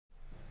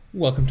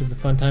Welcome to the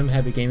Fun Time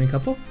Happy Gaming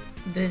Couple.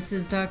 This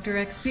is Dr.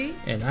 XP.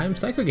 And I'm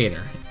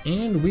Psychogator.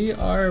 And we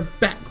are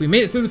back. We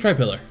made it through the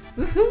Tri-Pillar.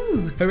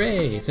 Woohoo!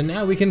 Hooray! So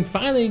now we can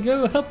finally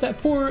go help that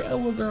poor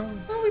elbow girl.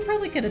 Well, we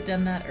probably could have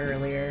done that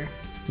earlier.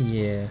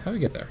 Yeah, how do we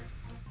get there?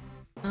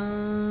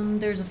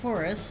 There's a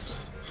forest.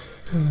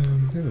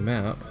 There's a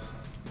map.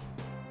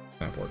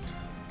 Map worked.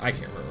 I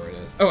can't remember where it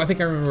is. Oh, I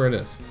think I remember where it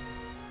is.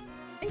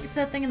 I think it's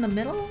that thing in the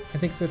middle? I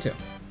think so too.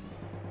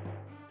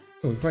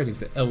 Oh, we probably take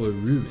the Elwa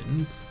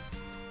ruins.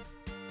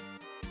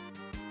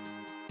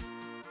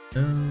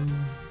 Oh.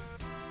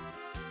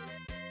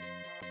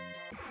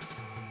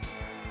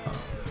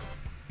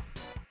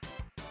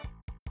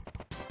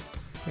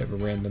 We have a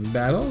random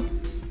battle.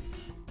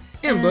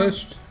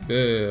 Ambushed.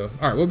 Boo.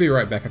 Alright, we'll be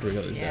right back after we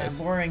kill these guys.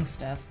 Yeah, boring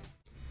stuff.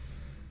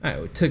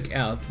 Alright, we took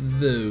out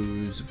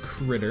those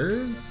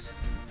critters.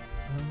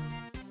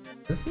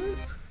 Is this it?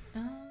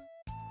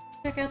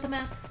 Check out the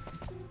map.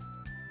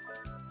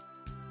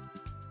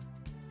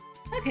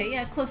 Okay,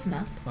 yeah, close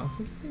enough.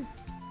 Possibly?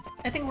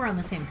 I think we're on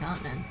the same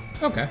continent.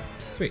 Okay,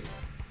 sweet.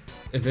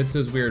 If it's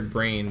those weird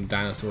brain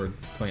dinosaur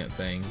plant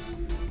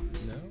things.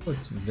 No,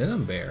 it's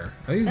Venom Bear.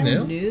 Are these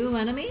new? New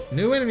enemy?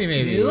 New enemy,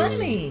 maybe. New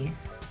enemy.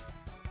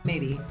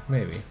 Maybe.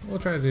 Maybe. We'll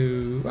try to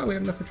do... Well, we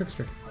have enough for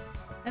Trickster.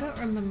 I don't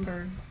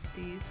remember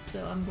these,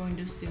 so I'm going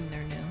to assume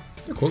they're new.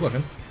 They're cool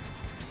looking.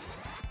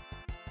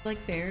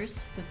 Like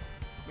bears with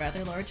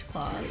rather large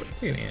claws.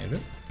 Take an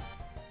animate.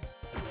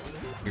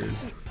 Weird.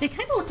 They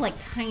kind of look like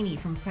Tiny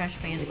from Crash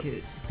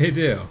Bandicoot. They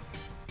do.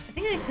 I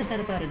think I said that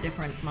about a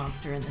different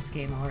monster in this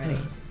game already.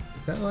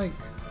 Is that like...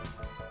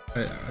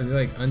 Are they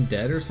like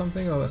undead or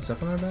something? All that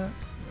stuff on their back?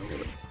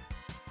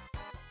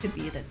 Could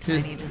be that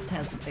Tiny just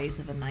has the face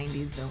of a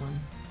 90s villain.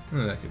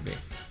 Oh, that could be.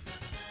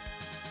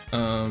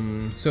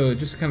 So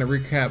just to kind of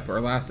recap our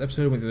last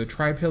episode, we went through the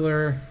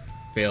Tri-Pillar,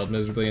 failed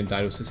miserably and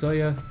died with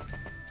Cecilia,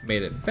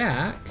 made it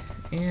back,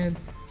 and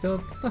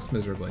failed less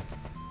miserably.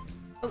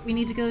 Oh, we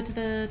need to go to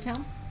the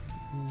town?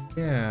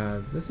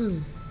 Yeah, is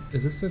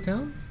this a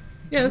town?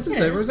 Yeah, this is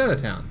It a is. Rosetta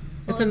town.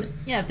 Well,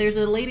 yeah, if there's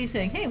a lady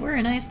saying, hey, we're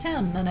a nice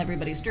town, and then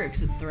everybody's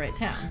jerks, it's the right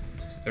town.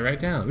 It's the right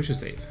town. We should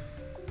save.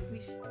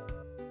 We should.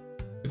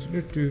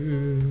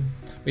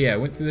 But yeah,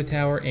 went through the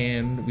tower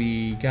and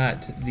we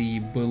got the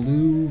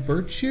Blue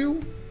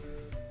Virtue,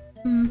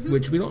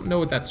 which we don't know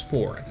what that's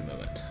for at the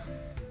moment.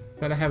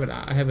 But I have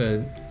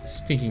a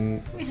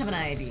stinking. We have an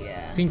idea.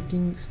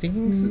 Sneaking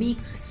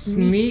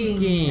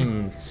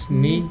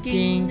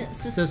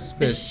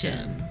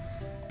suspicion.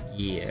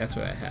 Yeah, that's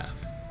what I have.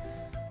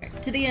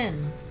 Right, to the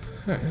inn.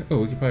 All right. Oh,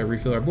 we could probably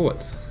refill our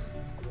bullets.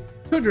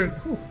 200.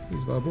 Oh, we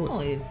used a lot of bullets. Oh,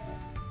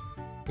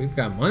 We've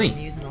got we've money. been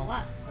using it a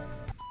lot.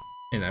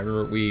 And I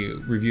remember we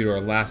reviewed our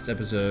last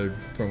episode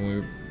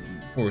from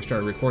before we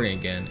started recording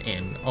again,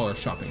 and all our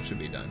shopping should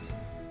be done.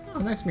 Oh,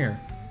 nice mirror.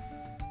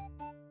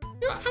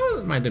 You know, I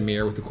wouldn't mind a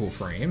mirror with a cool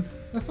frame.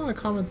 That's not a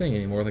common thing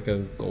anymore, like a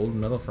gold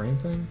metal frame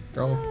thing.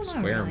 They're all No,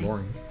 square not and really.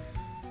 boring.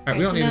 Alright,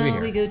 we don't so need to be now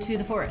here. we go to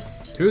the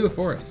forest. To the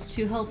forest.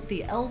 To help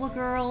the Elwa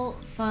girl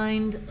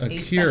find a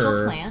Cure.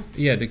 special plant.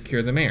 Yeah, to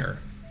cure the mayor.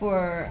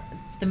 For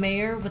the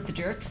mayor with the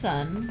jerk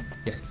son.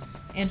 Yes.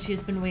 And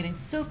she's been waiting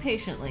so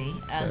patiently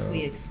as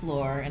we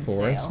explore and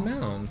Forest sail.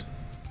 Mound.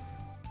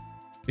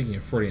 Speaking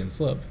of Freudian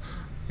slip.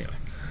 Anyway.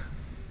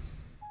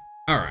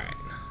 Alright.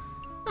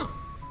 Oh,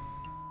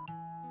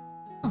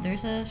 Oh,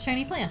 there's a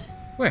shiny plant.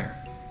 where?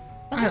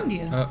 Behind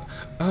you.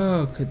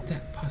 Oh, could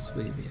that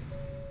possibly be it?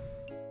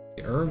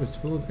 The herb is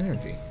full of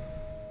energy.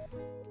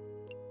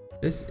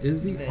 This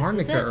is the This is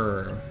arnica it.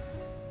 herb.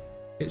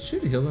 It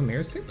should heal the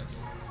mayor's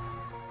sickness.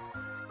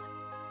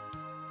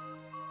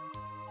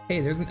 Hey,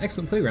 there's an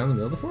excellent playground in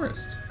the middle of the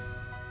forest.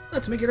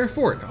 Let's make it our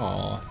fort.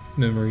 Aw,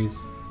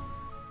 memories.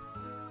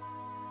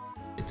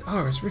 It's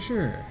ours for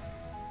sure.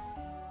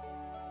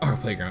 Our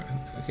playground.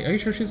 Okay, are you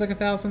sure she's like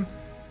 1,000? Is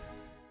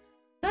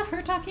that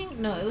her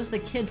talking? No, it was the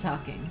kid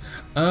talking.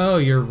 Oh,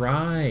 you're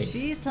right.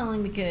 She's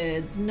telling the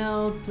kids,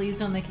 no, please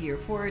don't make it your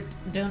fort.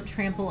 Don't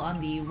trample on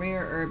the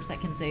rare herbs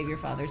that can save your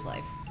father's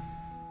life.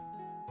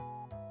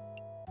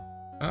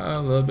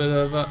 A little bit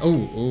of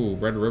oh,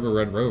 Red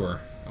Rover.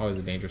 Always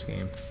a dangerous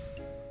game.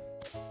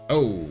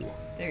 Oh,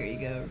 There you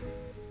go.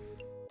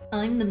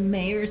 I'm the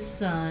mayor's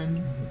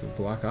son. with a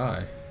black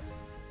eye.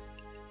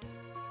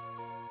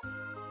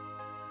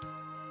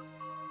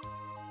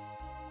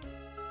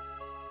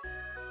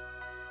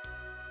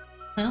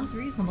 Sounds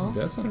reasonable.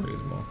 That's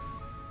unreasonable.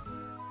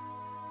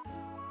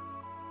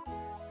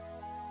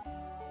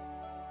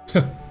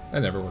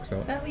 That never works out.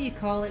 Is that what you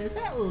call it? Is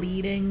that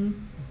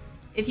leading?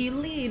 If you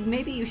lead,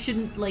 maybe you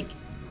shouldn't, like,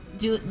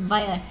 do it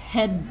via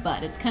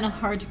headbutt. It's kind of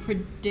hard to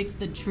predict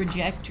the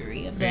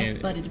trajectory of that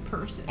And butted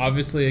person.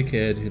 Obviously a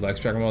kid who likes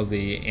Dragon Ball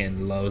Z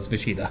and loves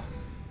Vegeta.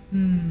 He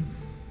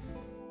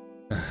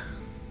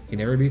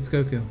never beats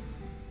Goku.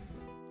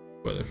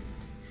 Brother.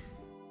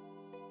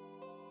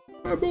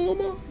 Hi, Bulma.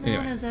 No one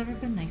Anyway, has ever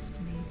been nice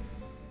to me.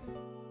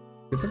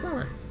 get the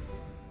flower.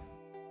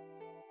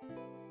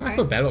 I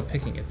feel bad about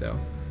picking it though.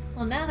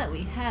 Well, now that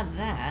we have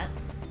that,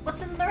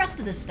 what's in the rest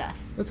of this stuff?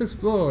 Let's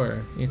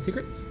explore. Any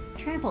secrets?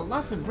 trample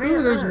lots of rare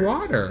Ooh, there's herbs.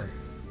 water.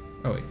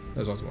 Oh wait,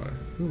 there's also water.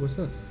 Ooh, what's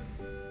this?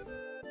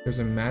 There's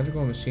a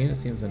magical machine that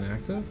seems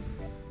inactive.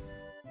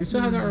 You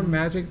still have that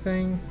magic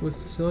thing with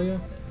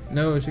Cecilia?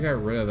 No, she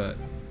got rid of it.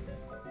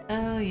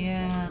 Oh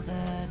yeah,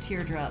 the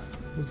teardrop.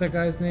 What's that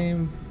guy's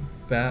name?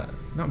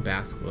 Not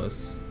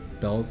Basculus.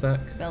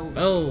 Belzec?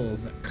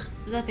 Belzec.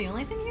 Is that the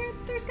only thing here?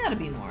 There's gotta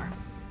be more.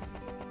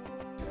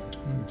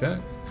 Check.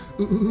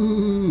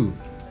 Ooh.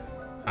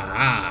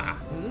 Ah.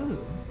 Ooh,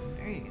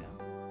 there you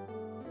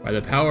go. By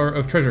the power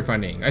of treasure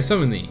finding, I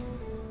summon thee.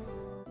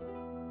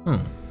 I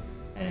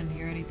didn't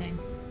hear anything.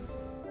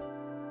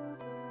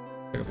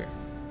 Check up here.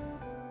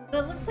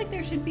 But it looks like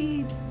there should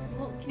be...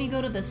 Well, can you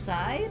go to the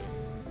side?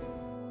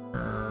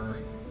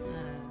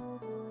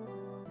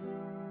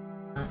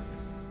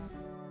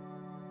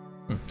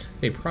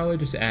 They probably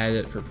just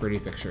added it for pretty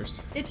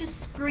pictures. It just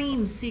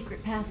screams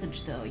secret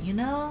passage though, you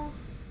know?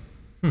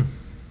 Oh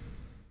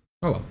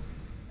well.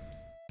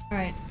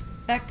 Alright,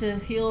 back to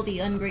heal the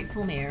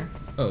ungrateful mayor.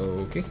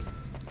 Okay.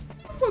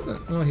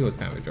 Well, he was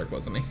kind of a jerk,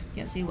 wasn't he?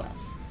 Yes, he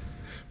was.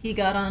 He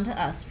got on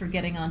to us for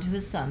getting onto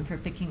his son for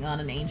picking on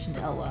an ancient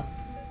Elwa.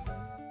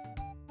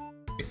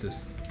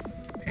 Racist.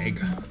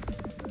 Peg.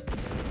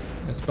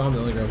 That's Bomb, the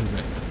only girl who's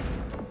nice,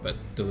 but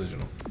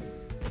delusional.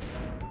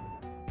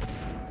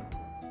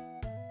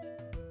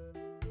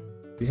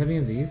 Do you have any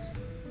of these?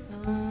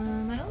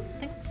 I don't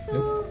think so.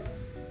 Nope.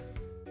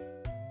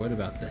 What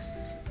about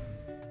this?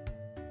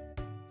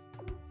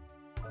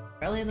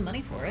 Barely have the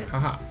money for it.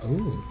 Haha.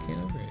 Ooh,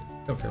 can't upgrade.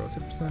 Don't care what's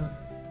 6%.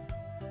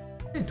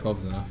 Yeah, 12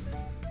 is enough.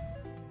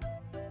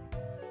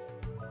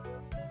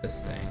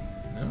 This thing.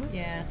 No?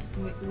 Yeah,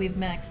 we've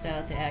maxed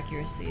out the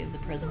accuracy of the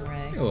prism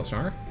ray. A little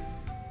stronger.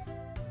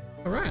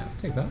 Alright, I'll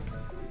take that.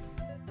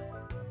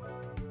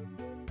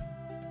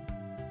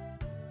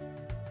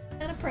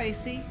 Kinda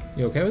pricey.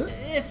 You okay with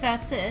it? If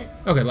that's it.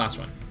 Okay, last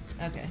one.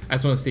 Okay. I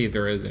just want to see if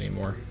there is any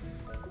more.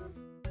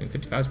 I think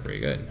 55 is pretty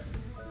good.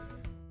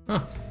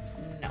 Huh.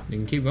 No. You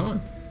can keep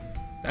going.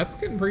 That's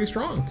getting pretty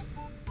strong.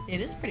 It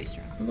is pretty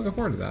strong. I'm looking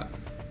forward to that.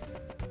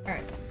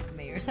 Alright,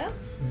 Mayor's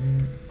house?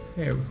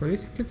 Hey, were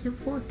these kids here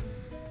before?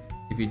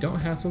 If you don't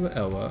hassle the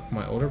Elwa,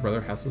 my older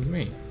brother hassles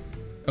me.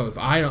 Oh, if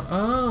I don't...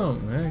 Oh,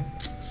 man.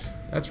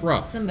 That's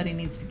rough. Somebody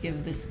needs to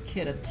give this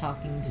kid a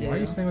talking to. Why are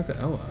you staying with the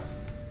Elwa?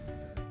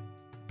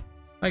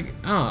 Like,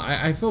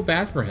 I feel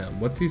bad for him.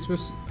 What's he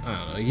supposed to... I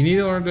don't know. You need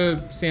to learn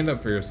to stand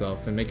up for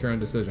yourself and make your own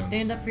decisions.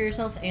 Stand up for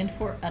yourself and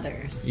for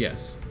others.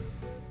 Yes.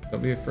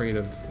 Don't be afraid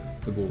of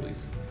the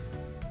bullies.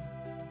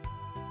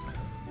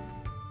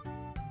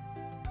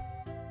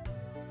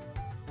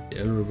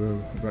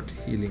 About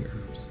healing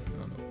herbs. I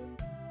don't know.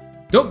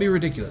 Don't be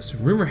ridiculous.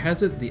 Rumor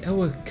has it the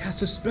Elwa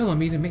cast a spell on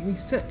me to make me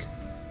sick.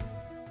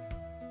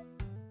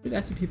 You'd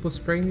ask the people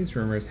spreading these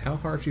rumors how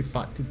hard she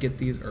fought to get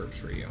these herbs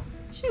for you.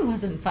 She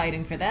wasn't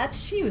fighting for that.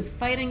 She was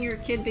fighting your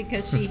kid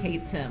because she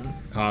hates him.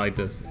 I like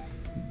this.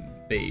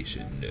 They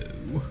should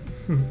know.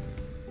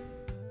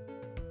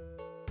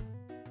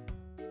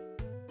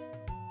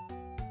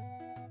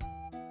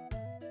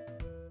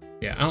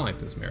 Yeah, I don't like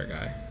this mayor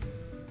guy.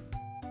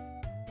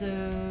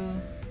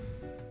 So...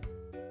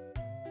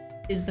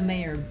 Is the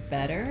mayor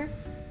better?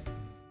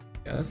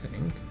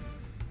 Guessing.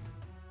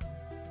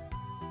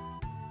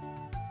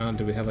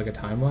 Do we have like a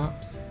time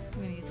lapse? I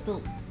mean, he's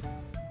still...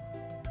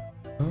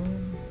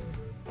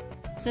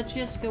 Said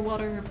she has to go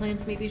water her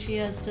plants. Maybe she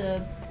has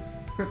to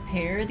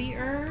prepare the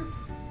herb?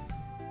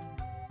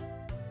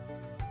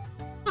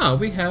 Oh,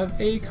 we have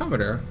a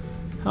commentor.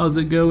 How's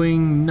it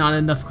going? Not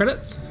enough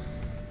credits?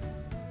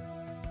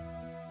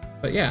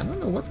 But yeah, I don't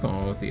know what's going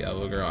on with the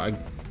Elwa girl.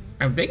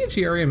 I'm thinking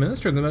she already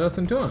administered the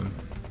medicine to him.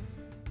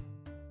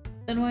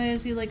 Then why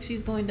is he like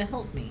she's going to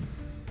help me?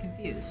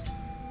 Confused.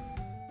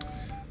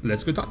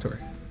 Let's go talk to her.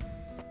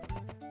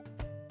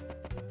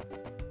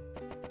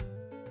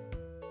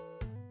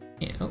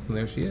 Yeah, oh,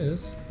 there she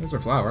is. There's her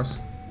flowers.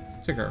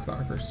 Let's take her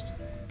flower first.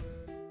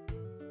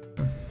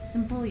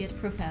 Simple yet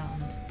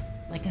profound.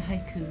 Like a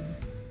haiku.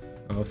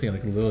 Oh, I was thinking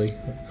like a lily.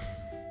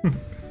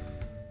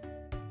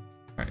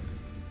 Alright.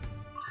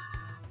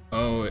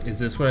 Oh, is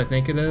this what I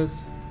think it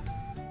is?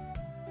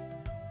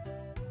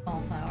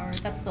 All flower.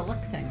 That's the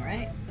luck thing,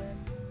 right?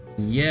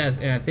 Yes,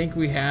 and I think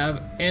we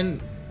have...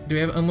 And do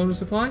we have unlimited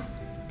supply?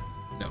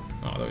 No.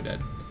 Oh, they're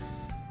dead.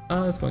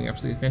 It's going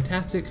absolutely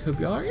fantastic. Hope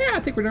y'all are... Yeah, I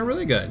think we're doing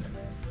really good.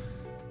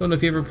 Don't know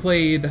if you ever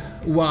played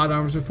Wild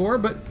Arms before,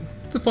 but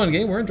it's a fun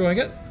game. We're enjoying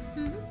it.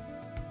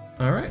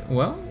 Mm-hmm. Alright,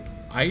 well,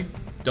 I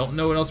don't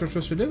know what else we're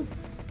supposed to do.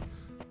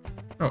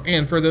 Oh,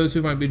 and for those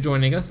who might be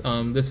joining us,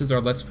 this is our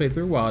Let's Play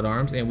through Wild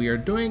Arms, and we are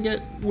doing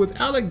it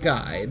without a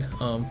guide.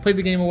 Played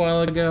the game a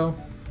while ago,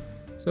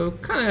 so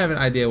kind of have an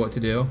idea what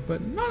to do,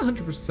 but not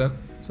 100%,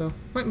 so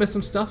might miss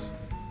some stuff.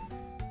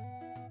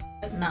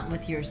 But not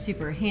with your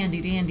super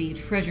handy-dandy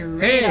treasure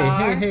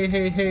radar.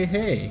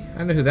 Hey,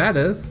 I know who that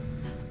is.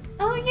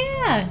 Oh,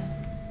 yeah.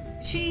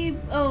 She,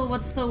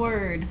 what's the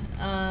word?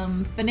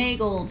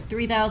 Finagled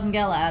 3,000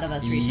 gala out of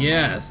us recently.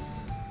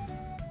 Yes.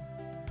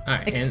 All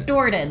right,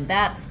 extorted,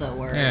 that's the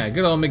word. Yeah,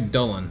 good old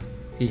McDullen.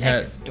 He had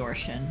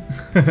extortion.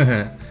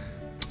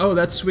 Oh,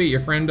 that's sweet.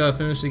 Your friend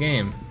finished the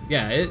game.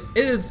 Yeah, it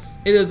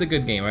is a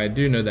good game. I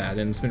do know that,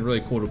 and it's been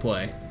really cool to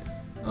play.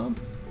 All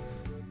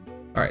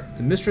right,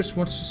 the mistress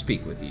wants to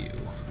speak with you.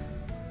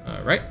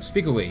 All right,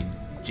 speak away,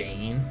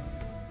 Jane.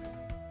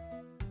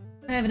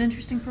 I have an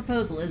interesting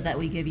proposal. Is that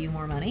we give you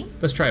more money?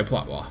 Let's try a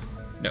plot wall.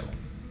 No.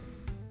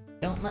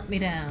 Don't let me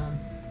down.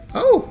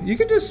 Oh, you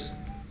could just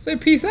say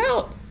peace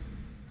out.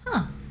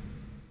 Huh.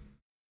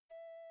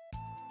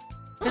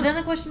 But then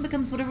the question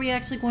becomes, what are we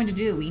actually going to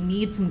do? We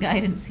need some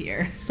guidance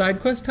here.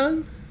 Side quest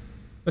time?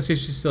 Let's see if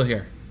she's still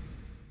here.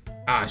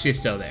 Ah, she's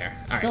still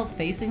there. All Still right.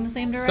 facing the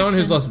same direction? Someone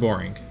who's less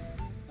boring.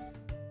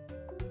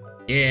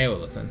 Yeah, we'll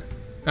listen.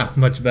 Oh,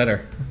 much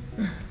better.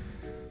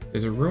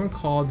 There's a ruin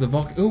called the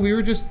Volcannon. Oh, we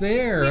were just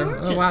there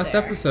in the last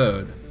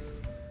episode.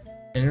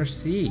 Inner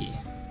Sea.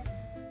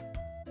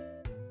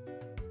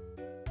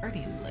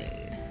 Guardian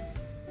Blade.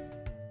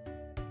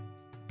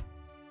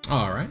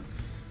 All right.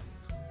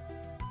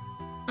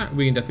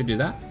 We can definitely do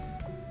that.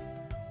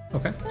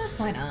 Okay.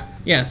 Why not?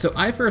 Yeah, so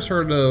I first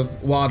heard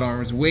of Wild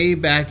Arms way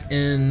back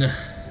in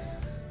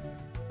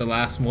the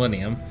last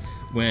millennium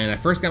when I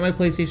first got my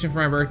PlayStation for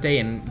my birthday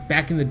and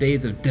back in the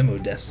days of demo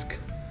disc.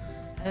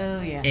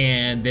 Oh, yes.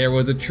 And there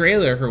was a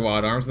trailer for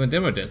Wild Arms on the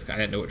demo disc. I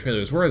didn't know what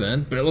trailers were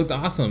then, but it looked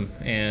awesome.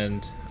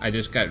 And I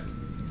just got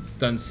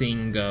done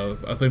seeing, I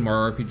played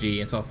Mario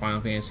RPG and saw Final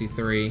Fantasy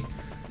 3.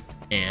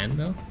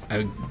 And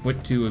I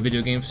went to a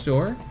video game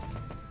store,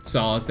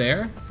 saw it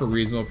there for a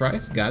reasonable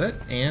price, got it,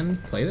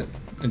 and played it,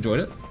 enjoyed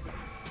it.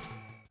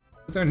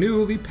 With our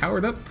newly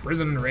powered up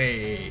Prism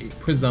Ray.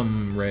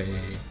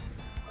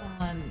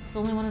 It's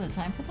only one at a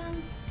time for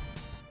them?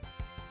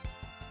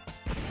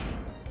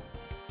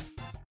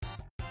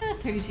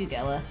 32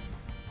 Gala.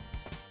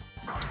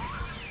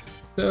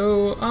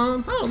 So,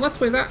 let's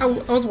play that. I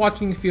was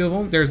watching a few of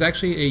them. There's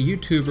actually a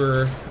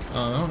YouTuber, I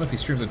don't know if he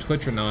streams on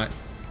Twitch or not,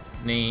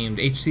 named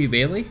HC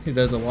Bailey, who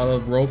does a lot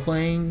of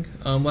role-playing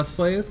Let's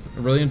Plays. I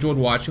really enjoyed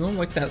watching them.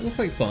 Like, that looks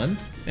like fun.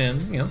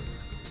 And, you know,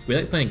 we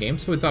like playing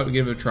games, so we thought we'd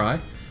give it a try.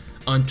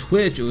 On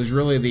Twitch, it was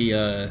really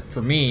the,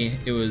 for me,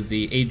 it was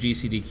the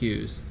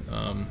AGCDQs.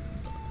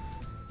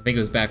 I think it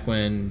was back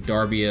when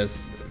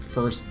Darbius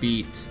first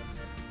beat,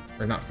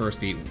 or not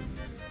first beat,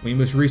 when he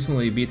most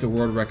recently beat the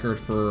world record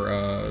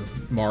for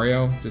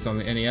Mario, just on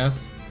the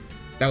NES.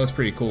 That was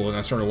pretty cool, and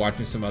I started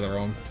watching some other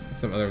of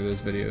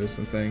those videos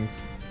and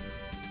things.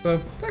 So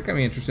that got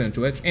me interested in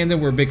Twitch, and then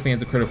we're big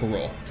fans of Critical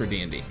Role for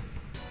D&D.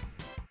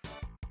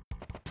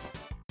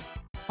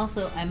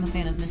 Also, I'm a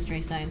fan of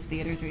Mystery Science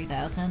Theater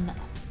 3000.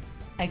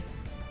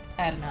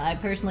 I don't know, I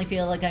personally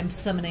feel like I'm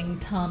summoning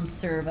Tom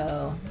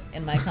Servo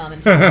in my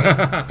commentary.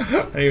 I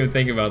didn't even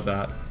think about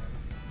that.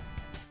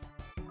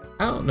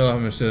 I don't know how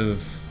much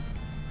of...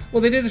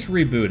 Well, they did just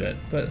reboot it,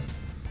 but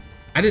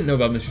I didn't know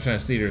about Mystery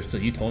Science Theater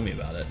until you told me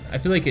about it. I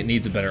feel like it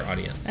needs a better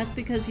audience. That's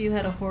because you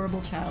had a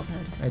horrible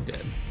childhood. I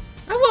did.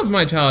 I loved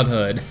my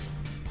childhood.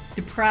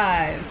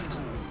 Deprived.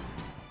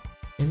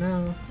 You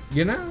know.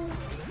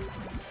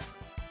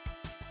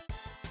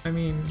 I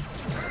mean...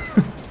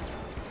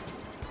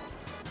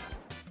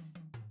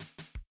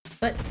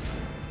 But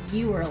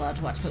you were allowed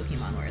to watch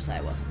Pokemon, whereas I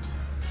wasn't.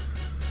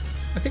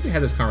 I think we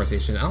had this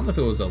conversation. I don't know if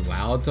it was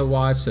allowed to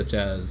watch, such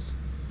as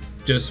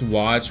just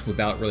watch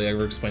without really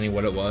ever explaining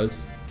what it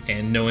was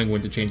and knowing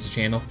when to change the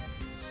channel.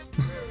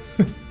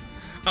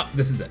 Oh,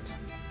 this is it.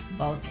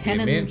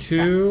 Volcannon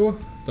to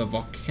the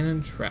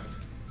Volcannon Trap.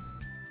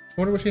 I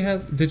wonder what she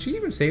has. Did she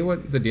even say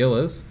what the deal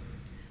is?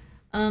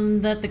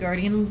 That the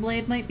Guardian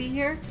Blade might be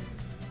here.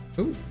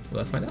 Ooh, well,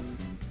 let's find out.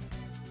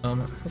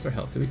 How's our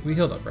health? We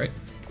healed up, right?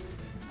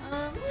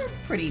 We're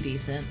pretty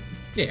decent.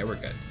 Yeah, we're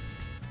good.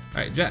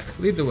 All right, Jack,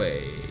 lead the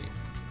way.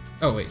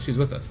 Oh wait, she's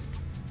with us.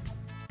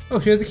 Oh,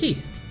 she has a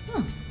key.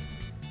 Huh.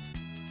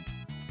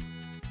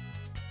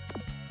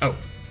 Oh.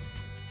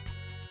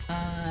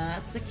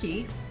 That's a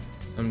key.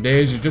 Some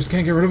days you just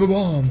can't get rid of a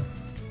bomb.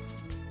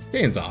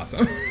 Jane's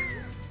awesome.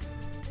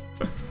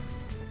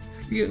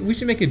 We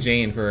should make a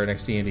Jane for our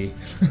next D&D.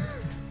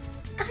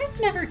 I've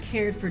never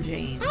cared for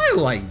Jane. I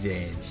like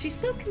Jane. She's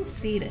so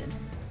conceited.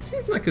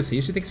 She's not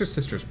conceited. She thinks her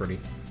sister's pretty.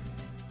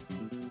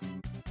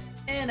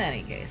 In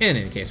any case. In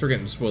any case, we're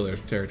getting into spoiler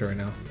territory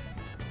now.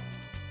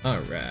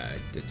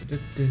 Alright.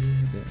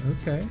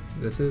 Okay.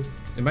 This is...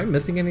 Am I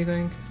missing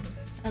anything?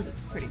 That was a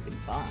pretty big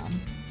bomb.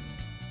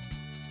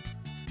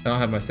 I don't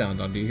have my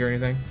sound on. Do you hear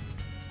anything?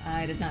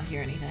 I did not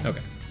hear anything.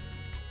 Okay.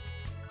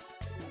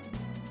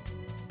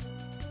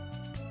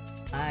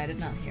 I did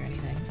not hear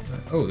anything.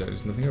 Oh,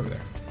 there's nothing over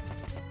there.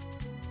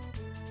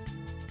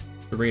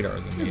 The radar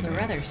is amazing. This is a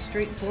rather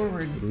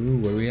straightforward Ooh,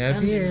 what do we have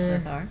dungeon here? so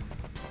far.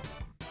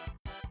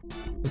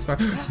 As far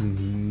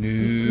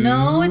new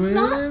No, it's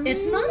not. enemy?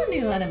 It's not a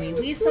new enemy.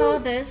 We saw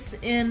this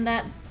in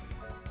that.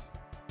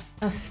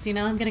 See,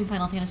 now I'm getting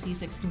Final Fantasy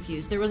VI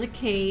confused. There was a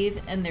cave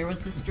and there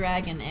was this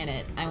dragon in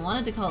it. I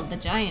wanted to call it the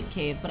Giant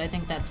Cave, but I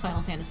think that's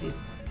Final Fantasy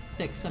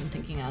VI I'm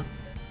thinking of.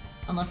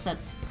 Unless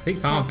that's I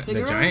think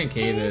the Giant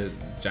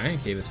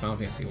Cave is Final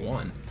Fantasy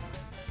 1.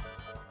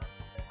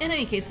 In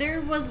any case,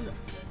 there was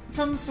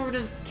some sort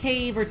of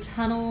cave or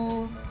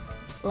tunnel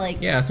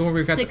like yeah, so where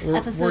we got six where we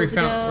episodes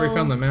found ago. where we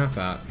found the map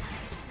at.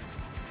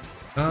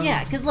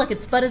 Yeah, because look,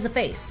 it's Bud as a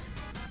face.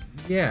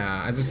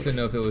 Yeah, I just didn't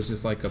know if it was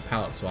just like a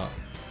palette swap.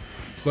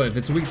 But if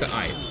it's weak to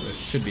ice, it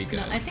should be good.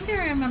 No, I think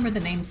I remember the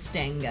name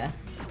Stanga.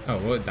 Oh,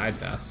 well, it died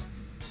fast.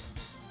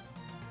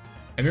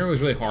 I remember it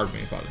was really hard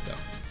when you fought it, though.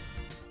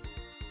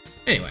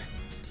 Anyway,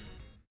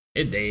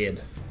 it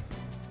did.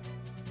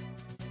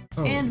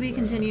 Oh, And we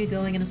continue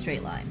going in a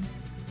straight line.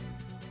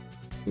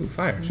 Ooh,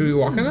 fire. Should we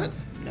walk on it?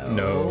 No.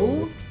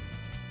 No.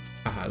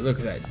 Ah, look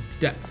at that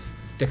depth.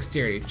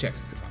 Dexterity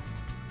checks.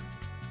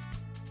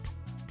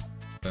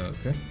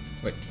 Okay.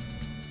 Wait.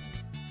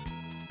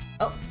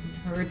 Oh,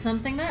 heard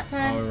something that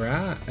time.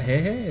 Alright.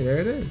 Hey, there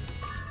it is.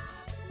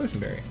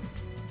 Potionberry.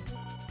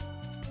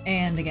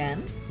 And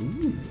again.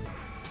 Ooh.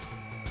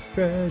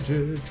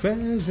 Treasure,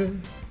 treasure.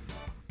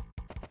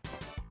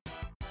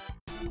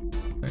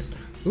 Right.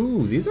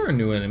 Ooh, these are a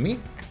new enemy.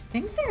 I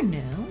think they're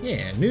new.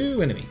 Yeah,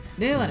 new enemy.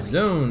 New enemy.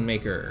 Zone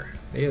Maker.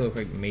 They look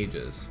like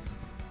mages.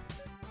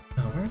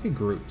 Oh, why are they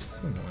grouped?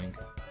 So annoying.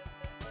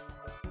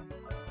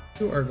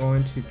 You are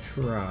going to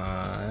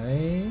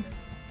try.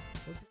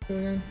 What's this do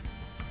again?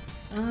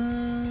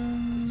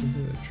 Is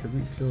it a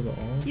tribute field at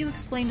all? You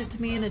explained it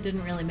to me and it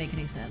didn't really make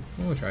any sense.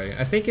 I'm gonna try it.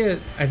 I think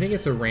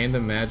it's a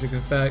random magic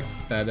effect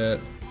that it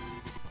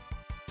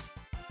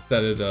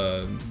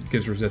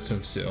gives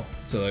resistance to.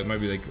 So it might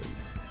be like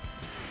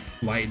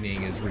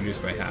lightning is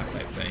reduced by half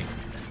type thing.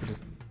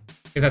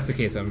 If that's the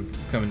case, I'm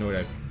kind of annoyed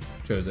I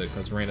chose it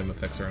because random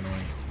effects are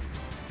annoying.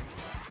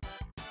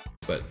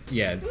 But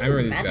yeah, I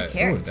remember these guys.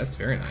 Oh, that's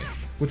very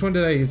nice. Which one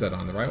did I use that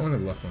on? The right one or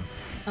the left one?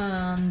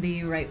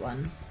 The right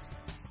one.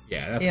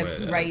 Yeah, that's what it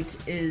is. If right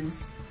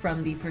is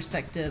from the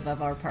perspective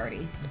of our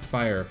party.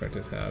 Fire effect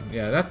is have.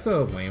 Yeah, that's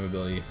a lame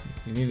ability.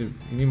 You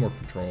need more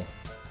control.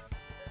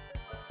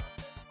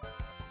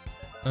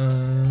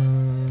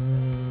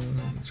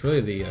 It's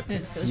really the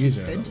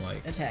confusion I don't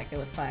like. Attack it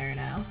with fire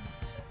now.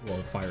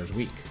 Well, fire's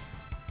weak.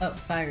 Oh,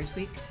 fire's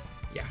weak.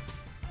 Yeah.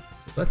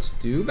 So let's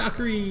do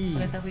Valkyrie.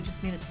 But I thought we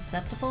just made it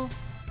susceptible.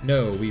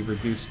 No, we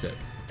reduced it.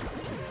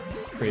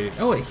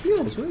 Oh, it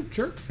heals. What a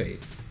jerk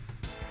face.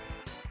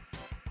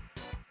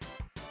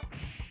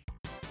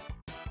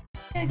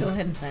 Yeah, go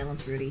ahead and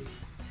silence Rudy.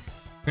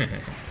 Here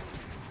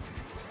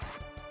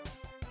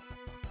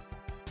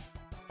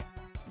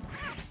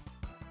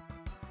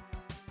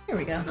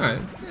we go. Alright,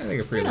 yeah, I think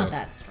it's pretty You're low. not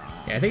that strong.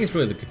 Yeah, I think it's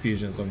really the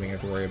confusion something I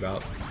have to worry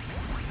about.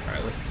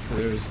 Alright, so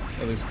there's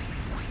at least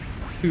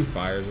 2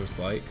 fires, looks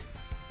like.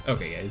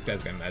 Okay, yeah, these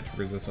guys got magic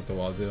resist with the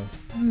wazoo.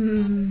 I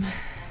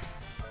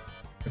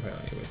probably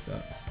don't need to waste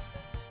that.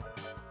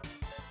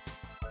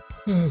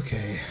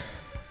 Okay.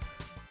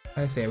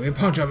 I say we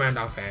punch him in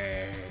the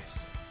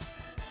face.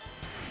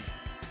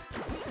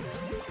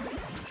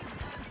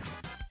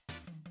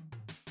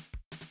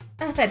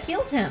 Oh, that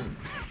healed him.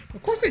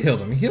 Of course it healed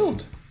him. He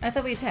healed. I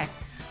thought we attacked.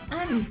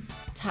 I'm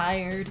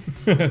tired.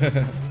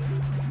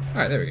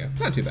 Alright, there we go.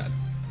 Not too bad.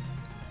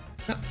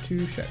 Not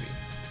too shabby.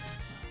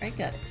 I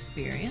got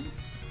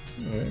experience.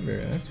 Alright,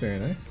 very nice, very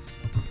nice.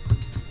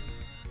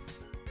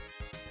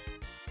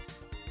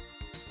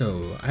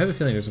 So, I have a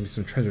feeling there's gonna be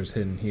some treasures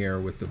hidden here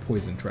with the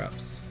poison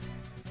traps.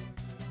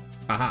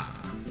 Aha!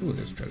 Ooh,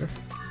 there's a treasure.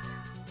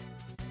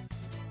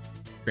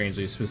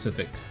 Strangely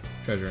specific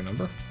treasure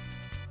number.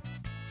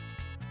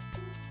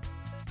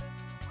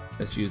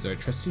 Let's use our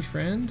trusty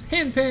friend,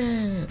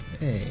 Handpan!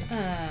 Hey.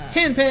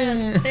 Handpan!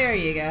 Yes, there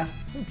you go.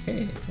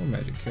 Okay, more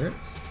magic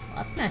carrots.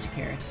 Lots of magic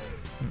carrots.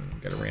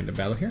 Got a random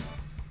battle here.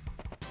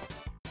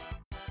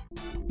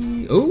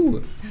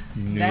 Oh!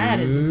 That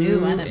is a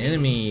new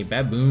enemy.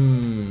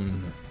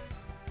 Baboon.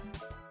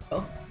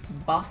 Oh,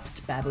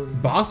 bossed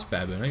baboon. Boss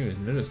baboon, I didn't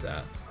even notice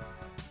that.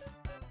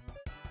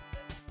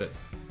 That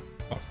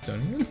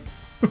Bostonian?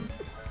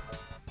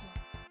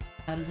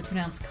 How does it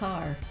pronounce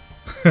car?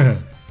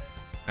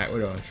 Alright, what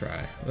do I want to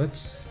try?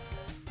 Let's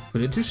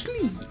put it to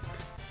sleep.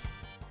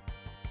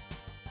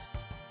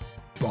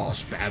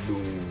 Boss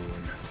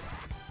baboon.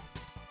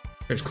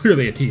 There's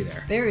clearly a T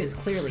there. There is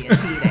clearly a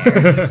T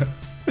there.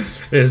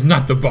 It is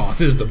not the boss,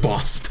 it is the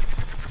boss.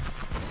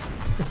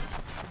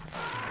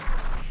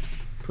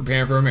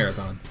 Preparing for a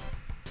marathon.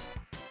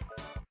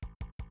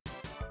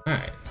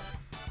 Alright.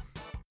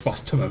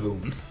 Boss to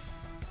baboon.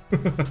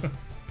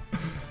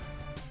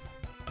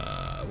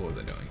 What was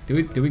I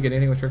doing? Did we get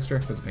anything with Trickster? I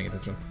wasn't paying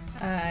attention.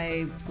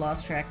 I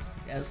lost track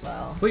as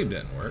well. Sleep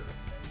didn't work.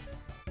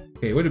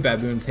 Okay, what do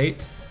baboons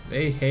hate?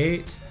 They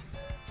hate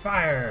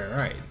fire.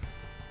 Right.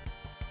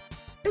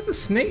 It's a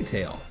snake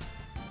tail.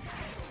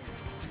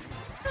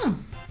 Huh.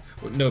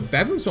 No,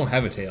 baboons don't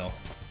have a tail.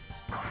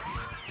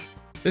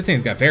 This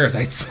thing's got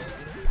parasites.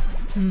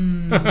 Sorry,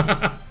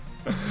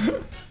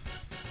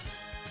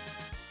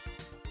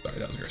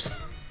 that was gross.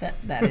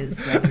 That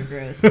is rather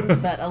gross,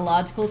 but a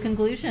logical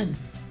conclusion.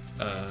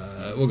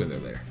 We'll go there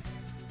later.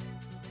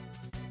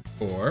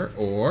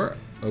 Or,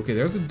 okay,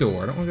 there's a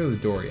door. I don't want to go to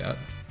the door yet.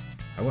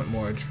 I want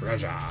more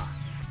treasure.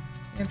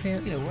 You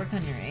gotta work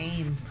on your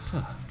aim.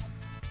 Huh.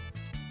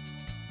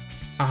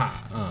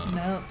 Aha.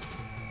 Nope.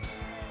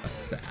 That's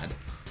sad.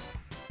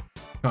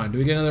 Come on, do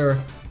we get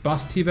another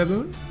Boss T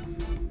Baboon?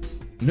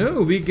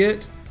 No, we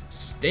get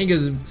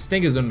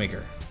Stanga Zone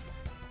Maker.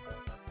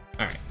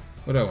 Alright,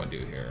 what do I want to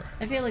do here?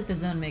 I feel like the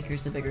Zone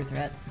Maker's the bigger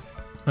threat.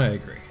 I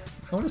agree.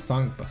 I want a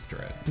Song Buster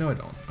it. No, I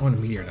don't. I want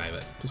to Meteor Dive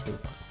it, just for the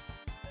fun.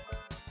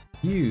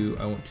 You,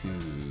 I want to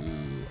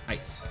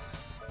Ice.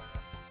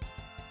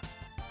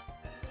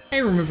 I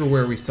remember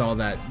where we saw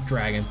that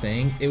dragon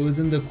thing. It was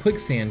in the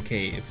quicksand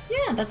cave.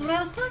 Yeah, that's what I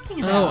was talking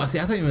about. Oh, I see.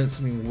 I thought you meant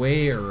something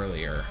way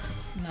earlier.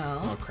 No.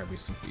 Oh crap,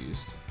 he's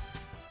confused.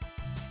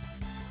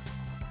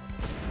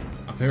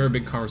 I remember a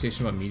big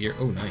conversation about Meteor.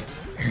 Oh,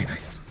 nice. Very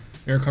nice.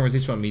 Remember a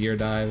conversation about Meteor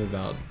Dive,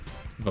 about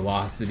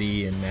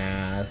velocity and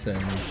mass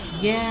and...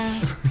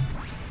 Yeah.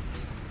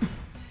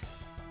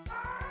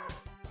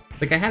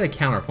 Like, I had a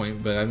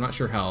counterpoint, but I'm not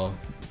sure how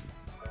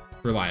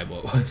reliable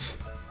it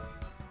was.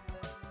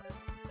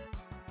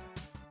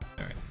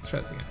 Alright, let's try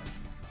this again.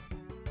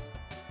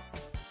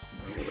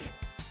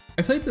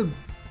 I feel like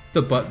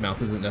the butt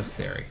mouth isn't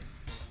necessary.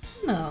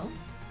 No.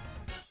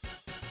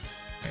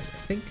 I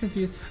think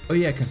confused. Oh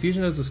yeah,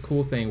 confusion does this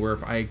cool thing where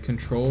if I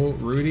control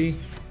Rudy,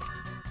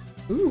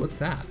 ooh, what's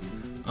that?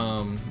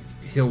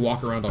 He'll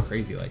walk around all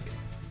crazy like.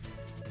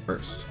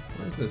 First,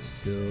 where's the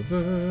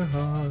silver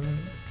heart?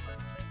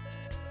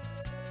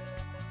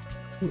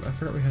 Ooh, I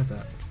forgot we had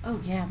that. Oh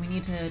yeah, we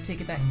need to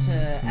take it back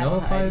to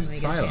Alahide when we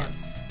get a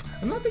chance.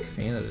 I'm not a big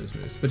fan of those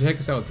moves, but check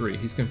us out with Rudy.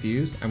 He's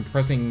confused. I'm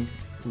pressing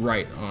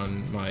right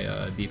on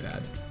my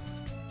D-pad,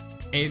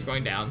 and he's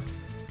going down.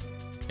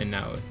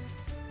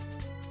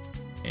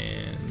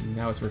 And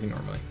now it's working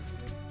normally.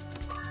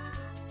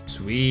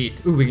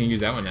 Sweet. Ooh, we can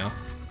use that one now.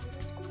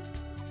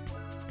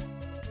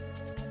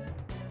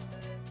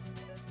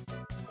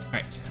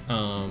 Alright,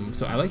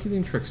 so I like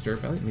using Trickster,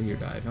 but I like Meteor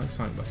Dive, I like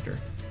Sonic Buster.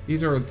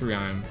 These are the three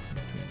I'm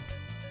between.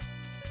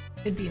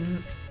 It'd be,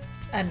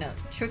 I don't know,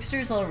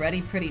 Trickster's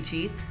already pretty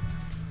cheap.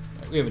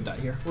 Right, we have a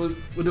die here. We'll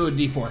do a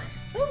D4.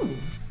 Ooh.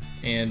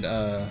 And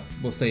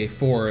we'll say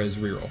 4 as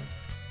reroll.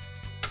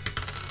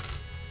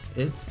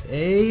 It's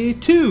a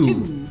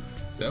 2.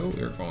 So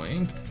we're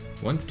going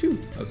 1, 2.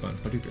 I was going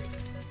 1, 2,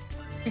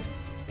 3.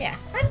 Yeah,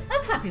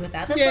 I'm happy with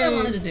that. That's what I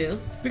wanted to do.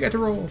 We got to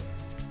roll.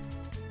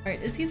 Alright,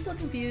 is he still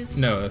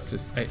confused? No, that's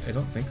just, I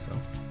don't think so.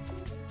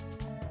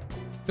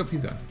 Nope,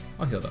 he's done.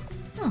 I'll heal them.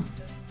 Oh.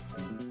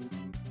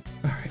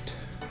 Alright.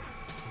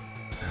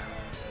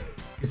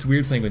 It's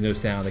weird playing with no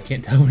sound. I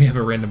can't tell when you have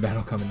a random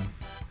battle coming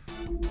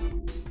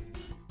in.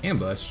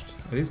 Ambushed.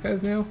 Are these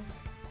guys new?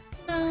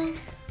 No.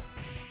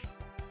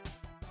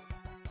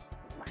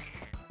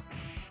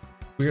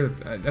 Weird.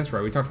 That's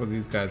right. We talked about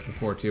these guys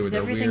before too. Because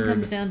everything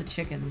comes down to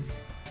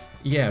chickens.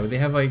 Yeah, but they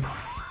have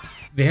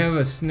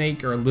a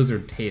snake or a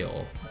lizard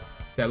tail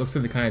that looks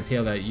like the kind of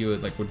tail that you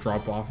would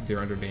drop off if they're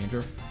under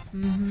danger.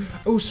 Mm-hmm.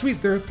 Oh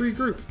sweet, there are 3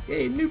 groups.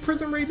 Yay, new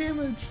prism ray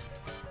damage.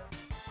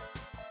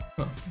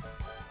 Oh,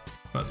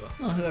 might as well.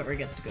 Well, whoever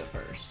gets to go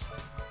first.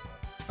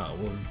 Oh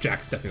well,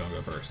 Jack's definitely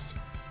gonna go first.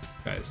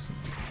 Guys,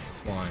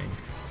 flying.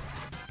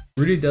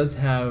 Rudy does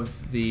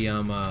have the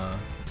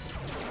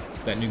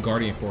that new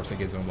Guardian Force that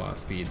gives him a lot of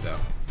speed, though.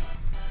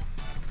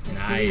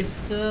 It's because he was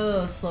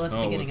so slow at the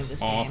beginning of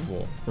this game.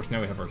 Awful. Of course, now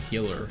we have our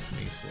healer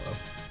being slow.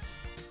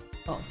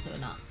 Also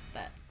not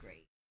that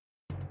great.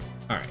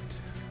 All right.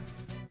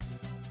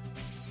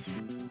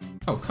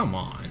 Oh, come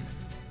on.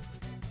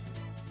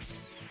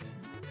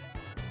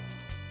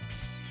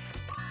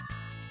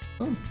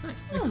 Oh,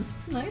 nice. That was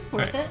nice,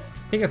 worth it.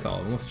 I think that's all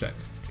of them. Let's check.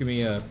 Give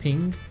me a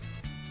ping.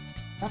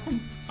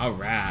 Nothing. All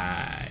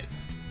right.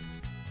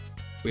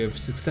 We have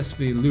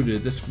successfully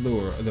looted this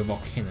floor of the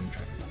Volcannon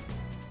trap.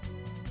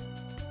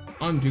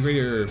 On to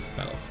greater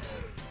battles.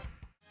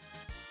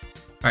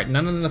 Alright,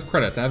 not enough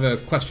credits. I have a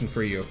question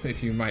for you,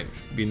 if you might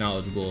be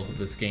knowledgeable of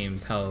this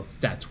game's how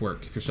stats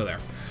work, if you're still there.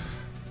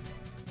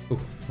 Oh,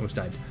 almost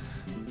died.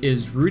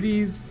 Is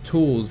Rudy's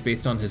tools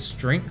based on his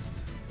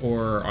strength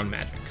or on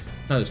magic?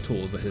 Not his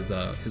tools, but his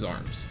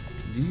arms.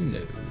 Do you know?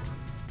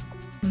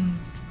 Hmm.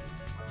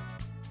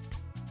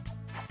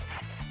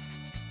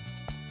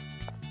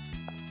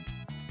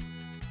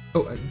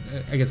 Oh,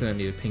 I guess I didn't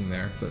need a ping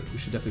there, but we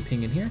should definitely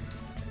ping in here.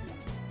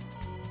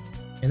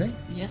 Anything?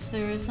 Yes,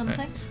 there is something.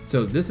 Right.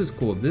 So this is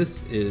cool.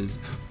 This is,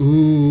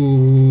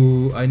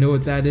 ooh, I know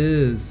what that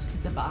is.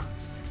 It's a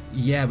box.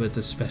 Yeah, but it's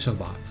a special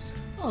box.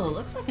 Oh, it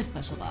looks like a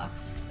special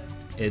box.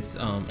 It's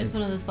one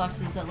of those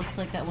boxes that looks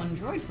like that one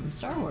droid from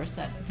Star Wars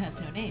that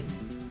has no name.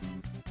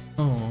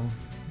 Oh,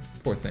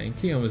 poor thing.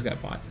 He almost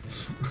got bought.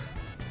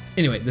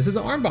 Anyway, this is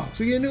an arm box.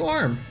 We get a new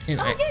arm. And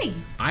Okay.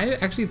 I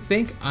actually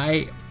think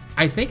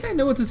I think I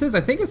know what this is.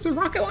 I think it's a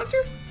rocket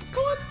launcher.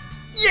 Come on.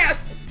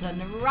 Yes! It's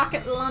a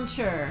rocket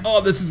launcher.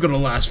 Oh, this is gonna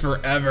last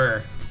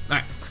forever.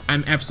 Alright,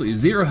 I'm absolutely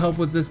zero help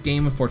with this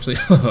game,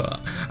 unfortunately.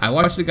 I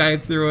watched the guy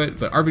through it,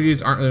 but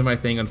RPGs aren't really my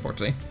thing,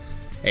 unfortunately.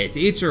 Hey, to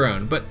each your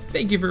own, but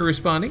thank you for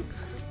responding.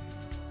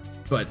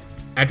 But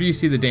after you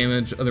see the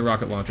damage of the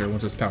rocket launcher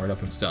once it's powered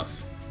up and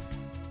stuff,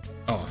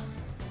 oh,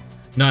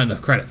 not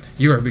enough credit.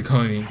 You are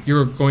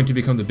going to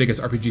become the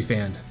biggest RPG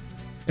fan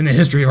in the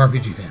history of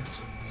RPG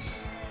fans.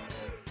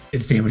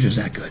 Its damage is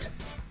that good.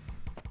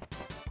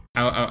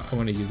 I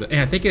want to use it. And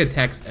I think it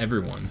attacks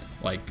everyone,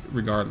 like,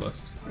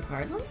 regardless.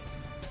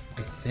 Regardless?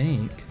 I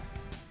think.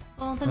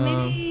 Well, then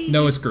maybe...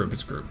 No, it's group.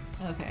 It's group.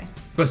 Okay.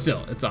 But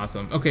still, it's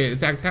awesome. Okay,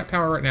 its attack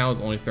power right now is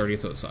only 30,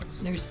 so it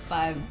sucks. There's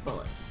 5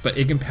 bullets. But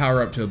it can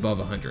power up to above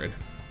 100.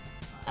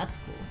 That's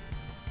cool.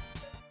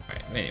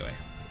 Alright, anyway.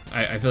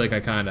 I feel like I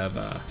kind of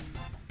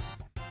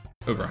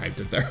overhyped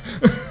it there.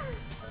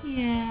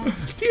 Yeah.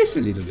 Just a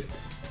little bit.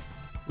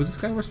 Was this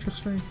guy worth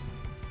trickstering?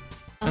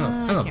 I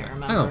can't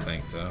remember. I don't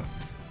think so.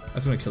 I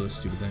just want to kill this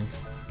stupid thing.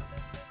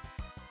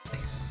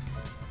 Nice.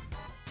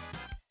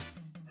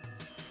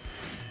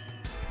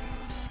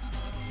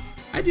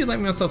 I do like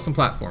myself some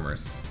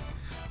platformers.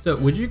 So,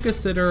 would you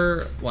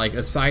consider like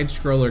a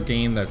side-scroller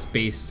game that's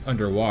based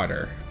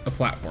underwater a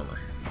platformer?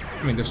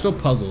 I mean, there's still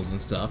puzzles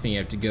and stuff, and you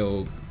have to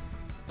go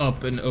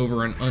up and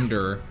over and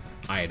under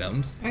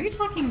items. Are you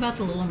talking about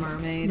The Little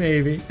Mermaid?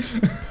 Maybe.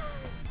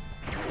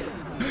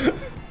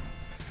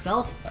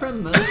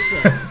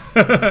 Self-promotion.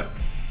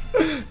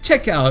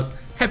 Check out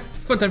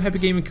Funtime Happy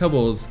Gaming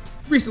Couples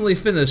recently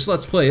finished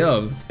Let's Play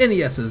of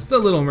NES's The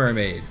Little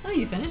Mermaid. Oh,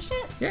 you finished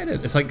it? Yeah, I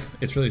did.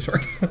 It's really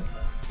short.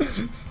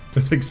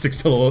 It's like 6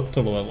 total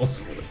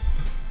levels.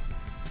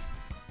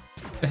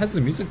 It has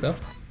the music though,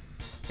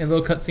 and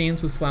little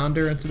cutscenes with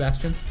Flounder and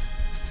Sebastian.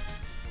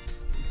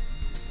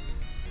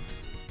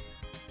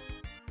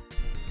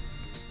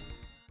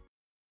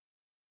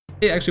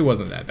 It actually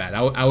wasn't that bad.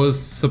 I was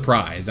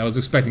surprised. I was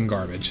expecting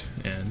garbage,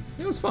 and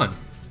it was fun.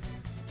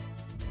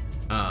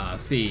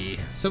 See,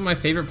 some of my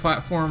favorite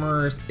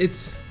platformers.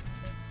 It's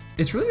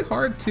really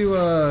hard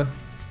to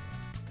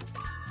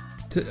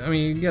I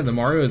mean, yeah, the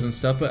Marios and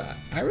stuff, but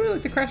I really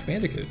like the Crash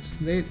Bandicoots.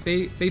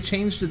 They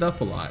changed it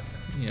up a lot,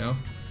 you know.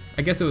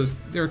 I guess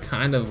they were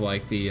kind of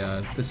like the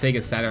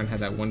Sega Saturn had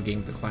that one game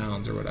with the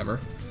clowns or whatever.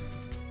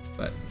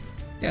 But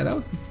yeah, that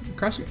was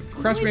Crash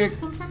Bandicoot. Just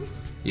come from?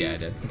 Yeah, I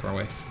did. The wrong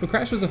way. But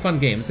Crash was a fun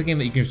game. It's a game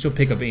that you can still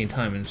pick up any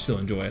time and still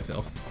enjoy, I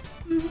feel.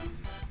 Mm-hmm.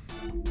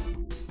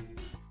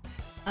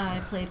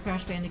 I played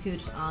Crash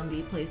Bandicoot on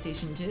the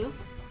PlayStation 2,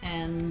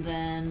 and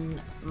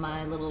then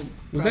my little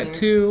Was brother... that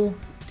 2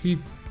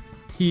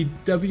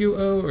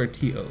 TWO or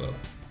TOO?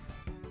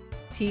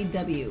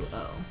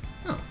 TWO.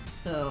 Oh.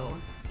 So,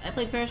 I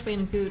played Crash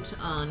Bandicoot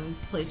on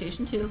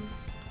PlayStation 2,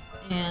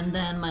 and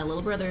then my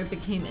little brother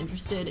became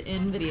interested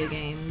in video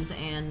games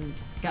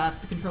and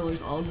got the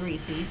controllers all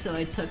greasy, so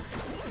I took,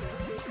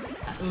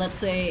 let's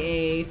say,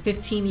 a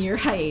 15-year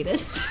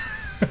hiatus.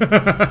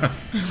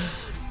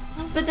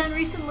 But then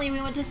recently we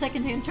went to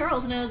Secondhand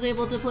Charles and I was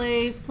able to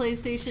play play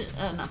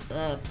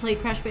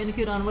Crash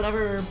Bandicoot on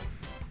whatever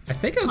I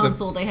think it was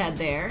console they had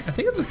there. I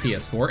think it was a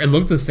PS4. It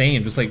looked the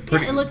same, just like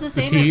pretty. Yeah, it looked the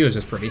same. The TV was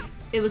just pretty.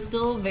 It was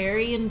still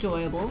very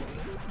enjoyable.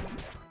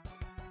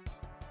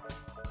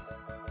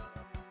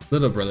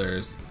 Little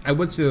Brothers. I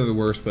would say they're the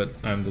worst, but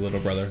I'm the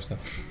little brother, so.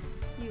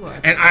 You are.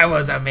 And I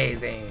was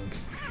amazing.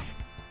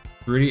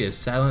 Rudy is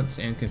silenced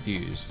and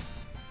confused.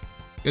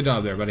 Good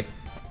job there, buddy.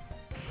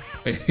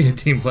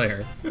 Team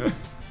player.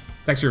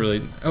 It's actually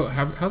really. Oh,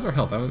 how's our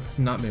health? I've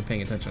not been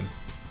paying attention.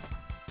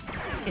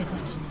 Pay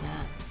attention to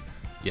that.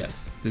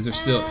 Yes, these are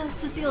still.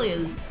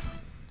 Cecilia's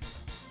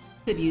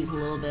could use a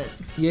little bit.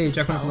 Yay,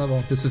 Jack went up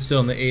level. This is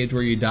still in the age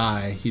where you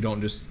die. You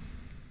don't just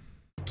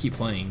keep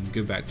playing.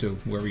 Go back to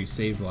wherever you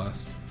saved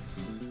last.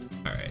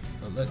 All right,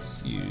 well,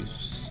 let's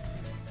use.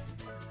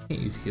 Can't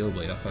use Heal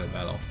Blade outside of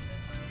battle.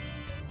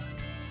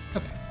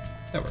 Okay,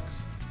 that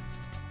works.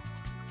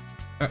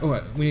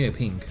 We need a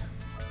ping.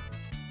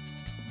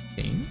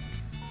 Ping?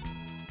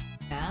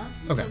 Yeah.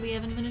 Okay. But we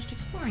haven't finished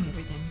exploring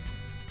everything.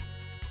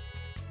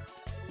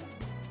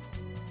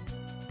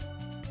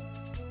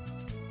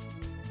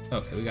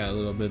 Okay, we got a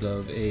little bit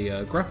of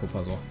a grapple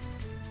puzzle.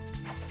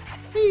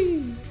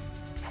 Whee!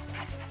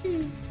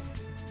 Whee!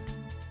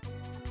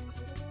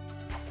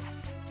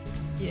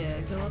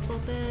 Yeah, go up a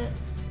bit.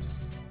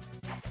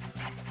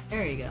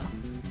 There you go.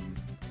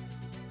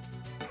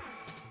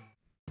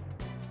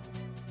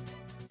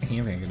 I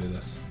can't think I can do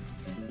this.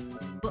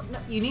 Well, no,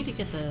 you need to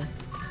get the...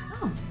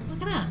 Oh,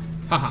 look at that.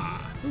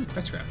 Haha! Ooh,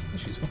 press grab.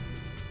 That's useful.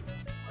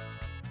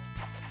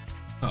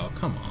 Oh,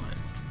 come on.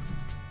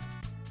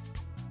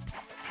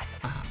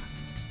 Haha.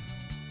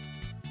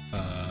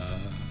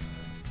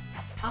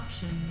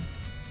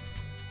 Options.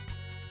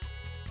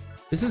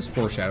 This is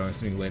foreshadowing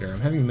something later.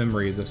 I'm having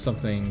memories of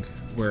something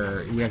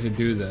where we have to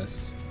do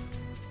this,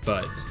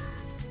 but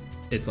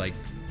it's like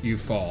you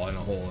fall in a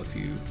hole if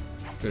you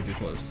go too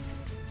close.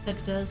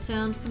 That does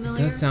sound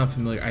familiar. It does sound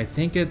familiar. I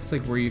think it's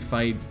like where you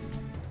fight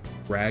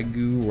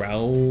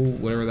Raul,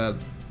 whatever that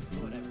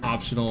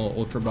optional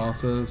ultra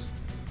boss is.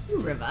 Ooh,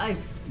 revive.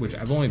 Which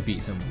I've only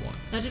beat him Now,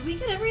 once. did we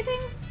get everything?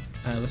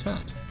 Let's find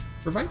out.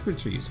 Revive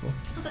fruits are useful.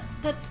 Oh,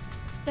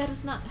 that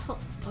is not help.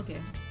 Okay.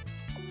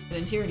 I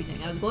didn't hear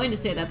anything. I was going to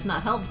say that's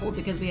not helpful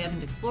because we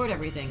haven't explored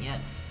everything yet,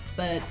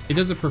 but it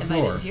does it per if floor.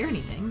 I didn't hear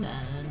anything,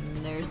 then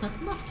there's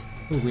nothing left.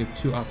 Oh, we have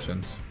 2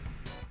 options.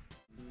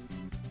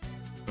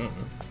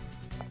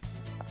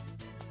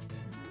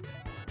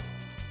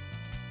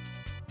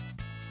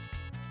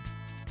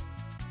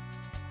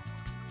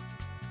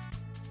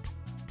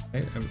 I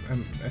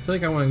feel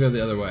like I want to go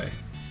the other way.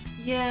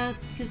 Yeah,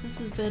 because this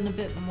has been a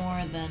bit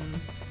more than...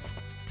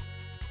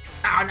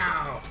 Oh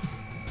no!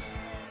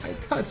 I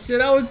touched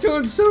it, I was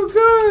doing so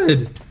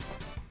good!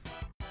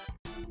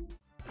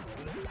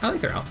 I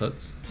like their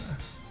outfits.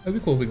 It'd be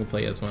cool if we can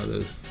play as one of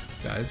those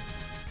guys.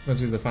 Want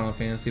to do the Final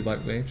Fantasy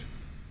Black Mage?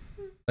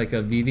 Like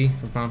a Vivi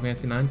from Final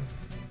Fantasy 9?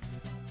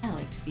 I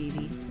liked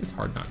Vivi. It's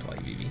hard not to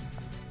like Vivi.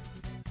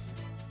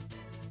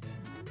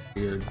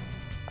 Weird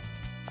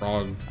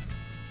frog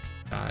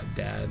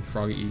dad,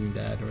 frog eating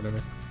dad or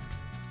whatever.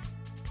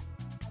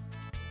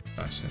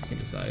 Gosh, I can't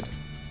decide.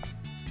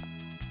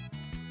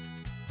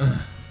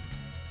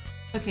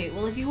 Okay,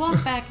 well if you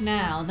walk back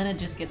now, then it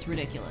just gets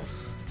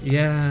ridiculous.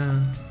 Yeah.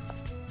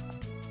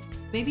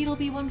 Maybe it'll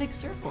be one big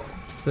circle.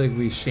 I feel like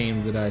we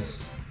shamed the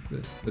dice.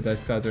 The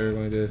dice gods are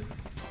going to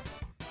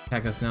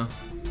attack us now.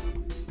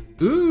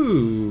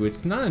 Ooh,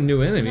 it's not a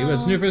new enemy, but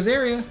it's new for this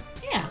area.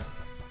 Yeah.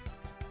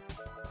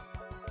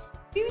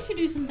 Maybe we should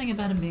do something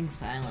about him being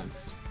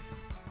silenced.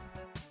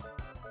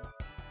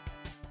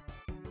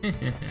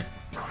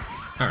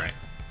 Alright.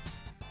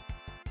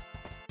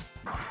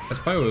 That's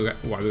probably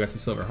why we got the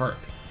silver harp.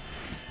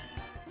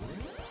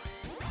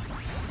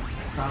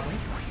 Probably.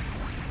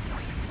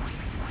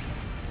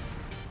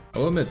 I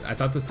will admit, I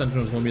thought this dungeon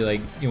was going to be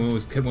like, you know, when it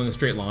was kept in a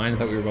straight line, I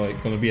thought we were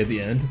like going to be at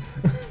the end.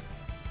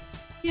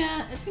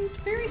 Yeah, it seemed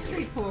very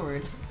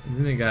straightforward. And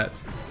then they got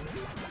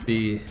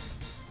the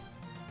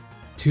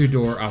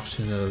two-door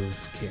option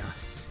of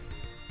chaos.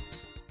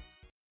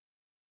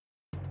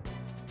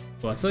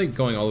 Well, I feel like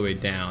going all the way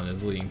down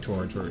is leading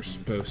towards where we're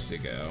supposed to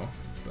go,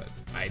 but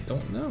I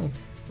don't know.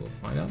 We'll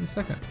find out in a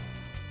second.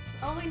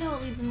 All we know,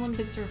 it leads in one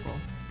big circle.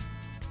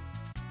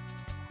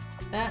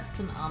 That's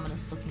an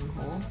ominous looking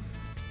hole.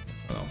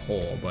 It's not a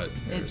hole, but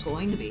it's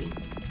going to be.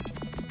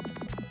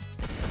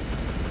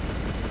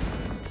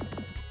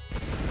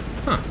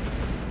 Huh.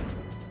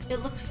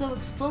 It looks so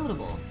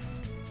explodable.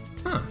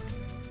 Huh.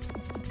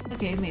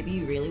 Okay, maybe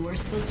you really were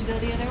supposed to go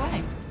the other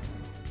way.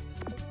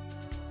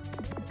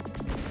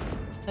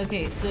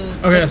 Okay, so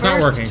okay, the that's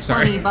not first working. 20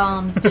 Sorry.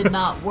 bombs did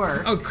not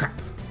work. Oh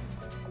crap.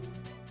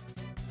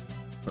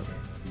 Okay.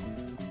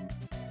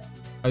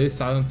 Are these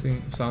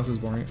silences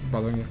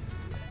bothering you?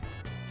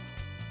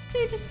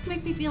 They just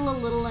make me feel a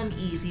little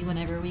uneasy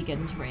whenever we get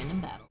into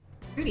random battle.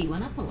 Rudy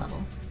went up a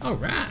level. All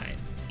right.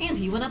 And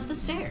he went up the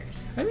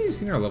stairs. I haven't even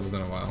seen our levels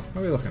in a while.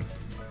 How are we looking?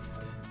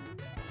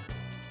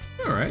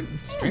 All right.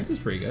 Strength is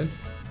pretty good.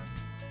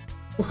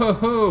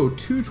 Whoa,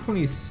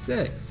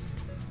 226.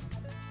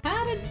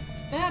 How did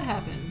that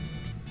happen?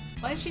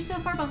 Why is she so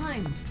far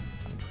behind?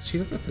 She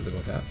does a physical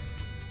attack.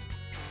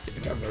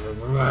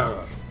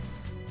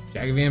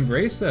 Jaggedy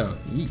Embrace though.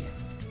 Yeah.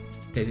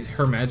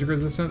 Her magic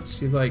resistance,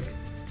 she's like,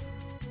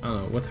 I don't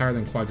know, what's higher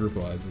than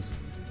quadrupleizes?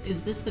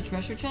 Is this the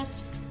treasure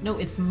chest? No,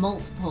 it's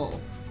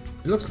multiple.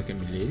 It looks like a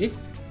milady.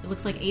 It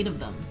looks like 8 of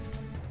them.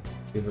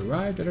 We've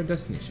arrived at our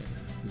destination.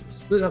 We will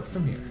split up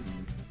from here.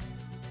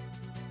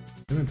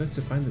 Do my best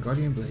to find the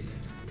Guardian Blade.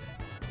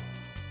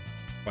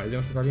 Why do they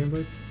want the Guardian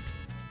Blade?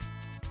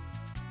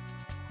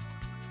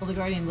 Well, the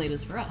Guardian Blade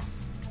is for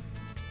us.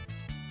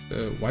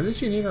 Why does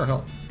she need our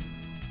help?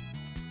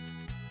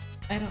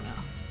 I don't know.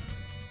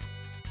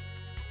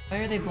 Why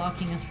are they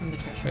blocking us from the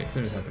treasure? Wait,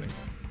 something's happening.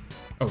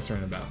 Oh,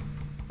 turn about.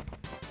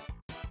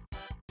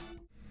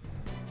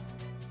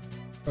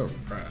 All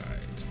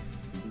right.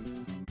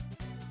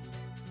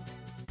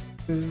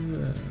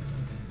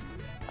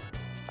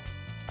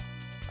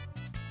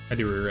 I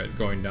do regret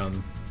going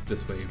down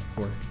this way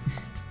before.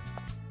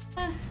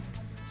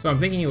 So I'm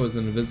thinking it was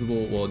an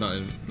invisible, well, not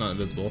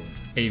invisible,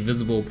 a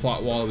visible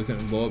plot wall that we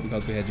couldn't blow up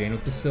because we had Jane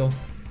with us still.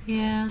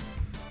 Yeah.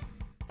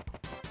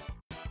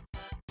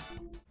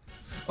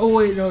 Oh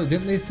wait, no,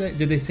 did they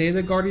say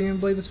the Guardian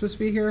Blade is supposed to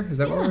be here? Is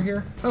that why we're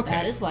here? Okay.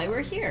 That is why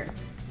we're here.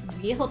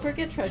 We help her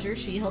get treasure,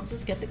 she helps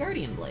us get the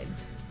Guardian Blade.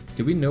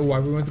 Do we know why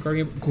we went to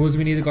Guardian? Because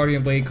we need the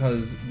Guardian Blade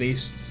because they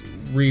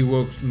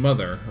rewoked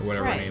Mother or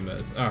whatever her name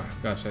is. Oh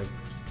gosh, I'm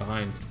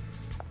behind.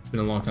 It's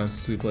been a long time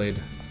since we played.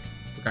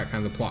 Forgot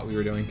kind of the plot we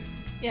were doing.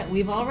 Yeah,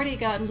 we've already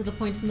gotten to the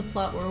point in the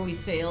plot where we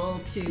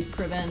fail to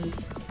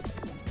prevent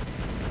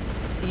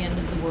the end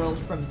of the world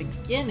from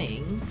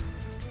beginning,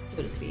 so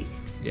to speak.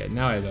 Yeah,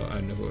 now I know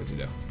what to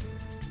do.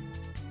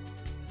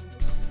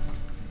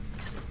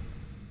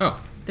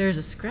 Oh. There's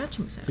a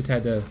scratching sound. Just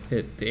had to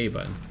hit the A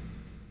button.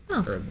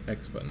 Oh. Or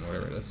X button,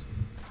 whatever it is.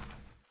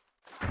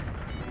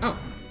 Oh.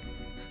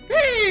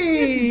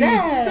 Hey!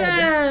 It's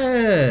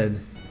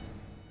Zed!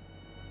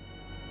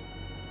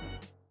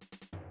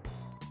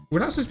 We're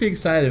not supposed to be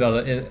excited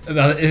about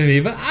an enemy,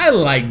 but I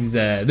like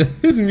Zed.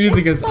 His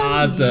music is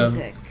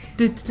awesome.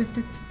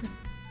 Music.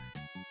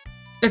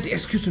 Let the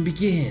execution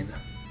begin.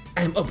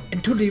 I am up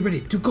and totally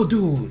ready to go,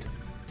 dude.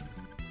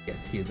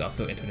 Yes, he is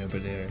also Antonio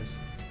Banderas.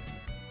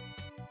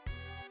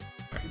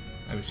 Alright,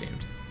 I'm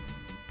ashamed.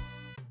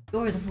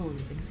 You're the fool who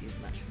thinks he's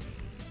much for me.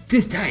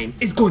 This time,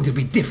 it's going to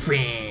be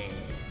different.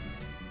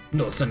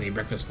 No Sunday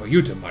breakfast for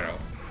you tomorrow.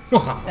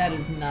 That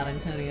is not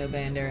Antonio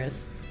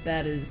Banderas.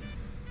 That is...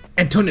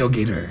 Antonio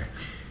Gator.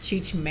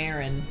 Cheech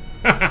Marin.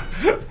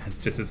 That's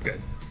just as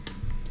good.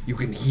 You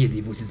can hear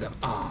the voices of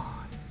I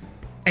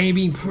am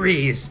being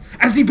praised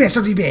as the best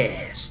of the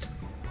best.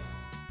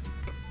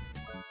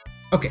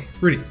 Okay,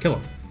 Rudy, kill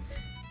him.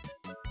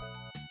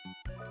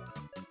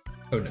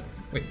 Oh no.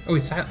 Wait, oh,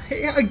 he's silent.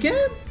 Hey,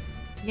 again?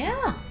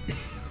 Yeah.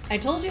 I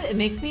told you, it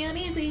makes me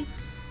uneasy.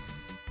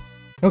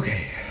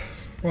 Okay,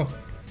 well,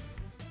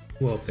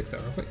 we'll fix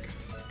that real quick.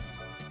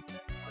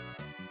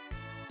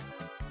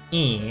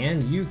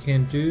 And you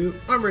can do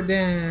armor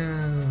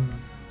down.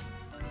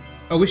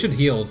 Oh, we should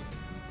healed.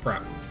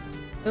 Crap.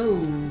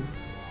 Oh.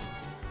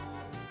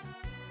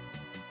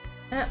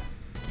 That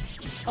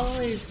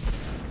always...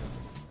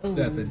 Oh.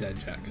 That's a dead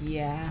Jack.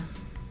 Yeah.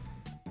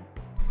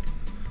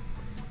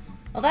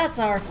 Well, that's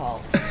our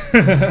fault.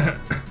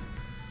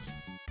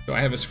 So I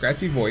have a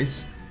scratchy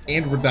voice,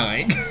 and we're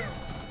dying.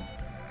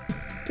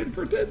 10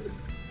 for 10.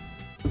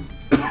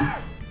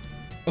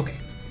 Okay.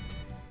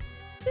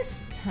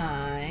 This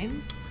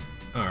time...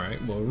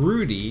 Alright, well,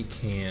 Rudy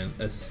can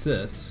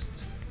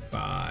assist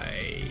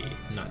by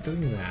not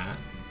doing that,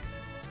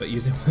 but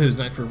using one of those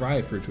nice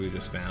revive fruits we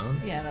just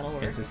found. Yeah, that'll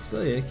work. And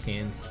Cecilia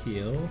can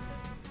heal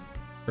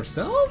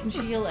herself? Can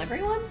she heal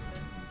everyone?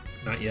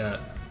 Not yet.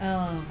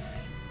 Oh.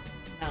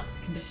 Not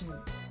condition.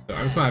 So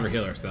I'm just gonna have her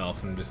heal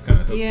herself and just kind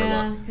of hope for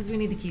Yeah, luck. because we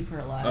need to keep her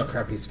alive. Oh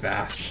crap, he's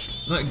fast.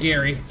 Not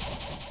Gary.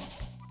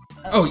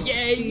 Oh,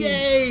 yay, she's-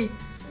 yay!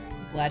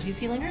 Glad she's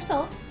healing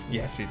herself.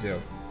 Yes, you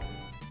do.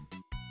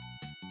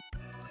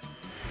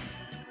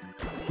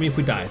 I mean, if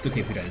we die, it's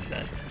okay if we die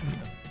instead.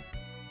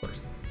 Of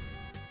course.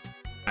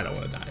 I don't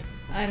want to die.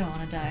 I don't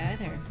want to die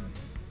either.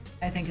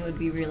 I think it would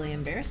be really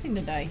embarrassing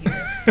to die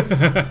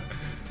here.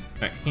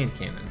 Alright, hand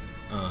cannon.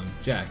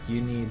 Jack,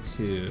 you need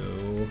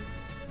to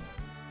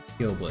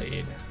heal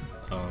Blade.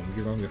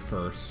 You're going to go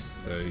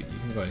first, so you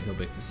can go ahead and heal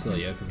Blade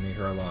Cecilia because I need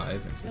her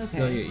alive. And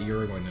Cecilia,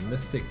 you're going to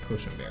Mystic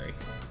Potionberry.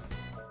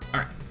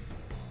 Alright.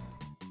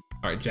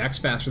 Alright, Jack's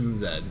faster than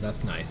Zed.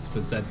 That's nice,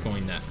 but Zed's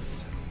going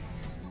next.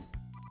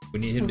 We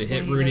need him to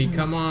hit Hopefully he Rudy. doesn't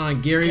Come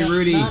on, Gary jump,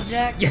 Rudy. not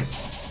Jack.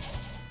 Yes!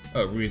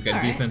 Oh, Rudy's got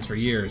Alright. defense for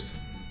years.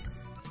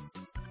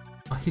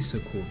 Oh, he's so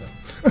cool,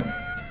 though.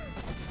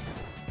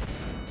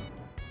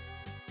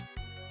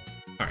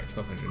 Alright,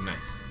 1200,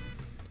 nice.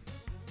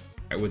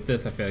 Alright, with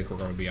this, I feel like we're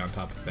going to be on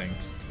top of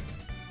things.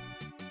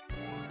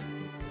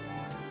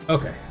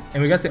 Okay,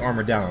 and we got the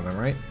armor down on them,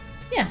 right?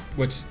 Yeah.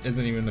 Which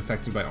isn't even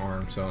affected by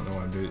arm, so I don't know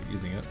why I'm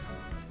using it.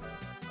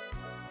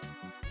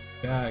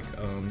 Jack,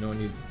 no one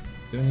needs...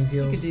 Do I need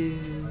heals? You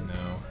could do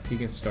No, he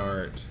can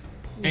start.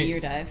 meteor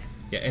dive.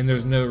 Yeah, and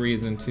there's no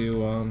reason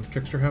to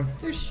trickster him.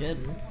 There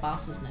shouldn't.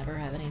 Bosses never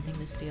have anything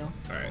to steal.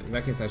 Alright, in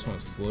that case, I just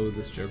want to slow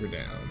this Joker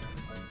down.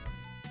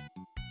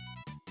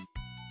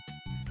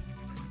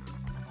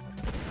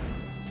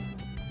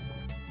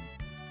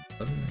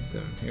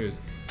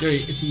 Here's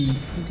Gary Itchy.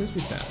 He goes too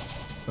fast.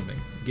 Something.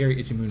 Gary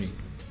Itchy Mooney.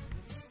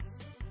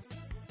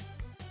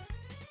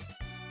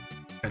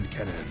 And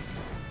cannon.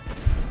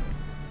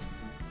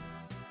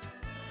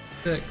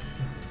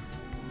 6.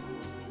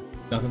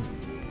 Nothing.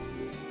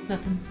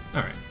 Nothing.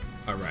 Alright.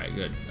 Alright,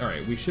 good.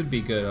 Alright, we should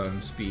be good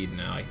on speed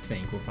now, I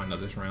think. We'll find out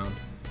this round.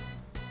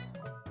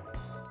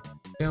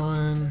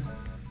 Dylan,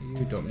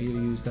 you don't need to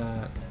use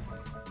that.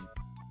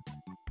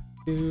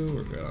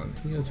 We're good on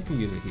heals. You can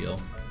use a heal.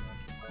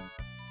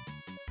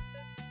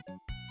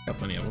 Got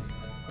plenty of them.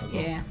 As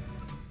well. Yeah.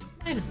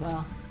 Might as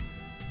well.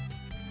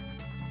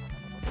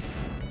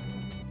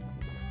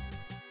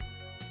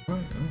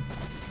 Alright,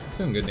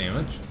 doing good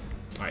damage.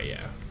 Alright,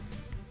 yeah.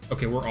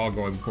 Okay, we're all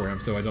going before him,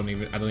 so I don't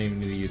even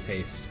need to use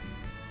haste.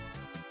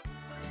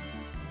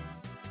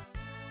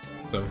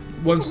 So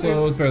 1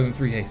 slow is better than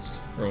 3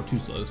 haste, or 2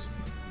 slows.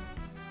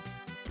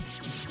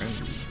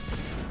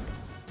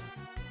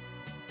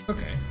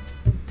 Okay,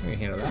 I can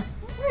handle that.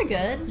 We're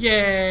good.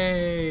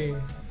 Yay!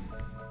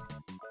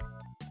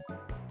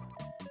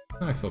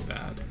 Now I feel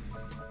bad.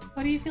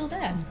 Why do you feel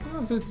bad?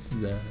 How's it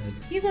Zed?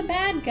 He's a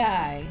bad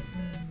guy.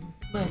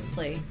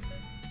 Mostly.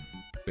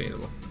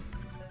 Debatable.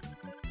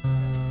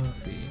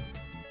 Let's see.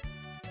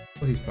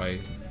 Well, he's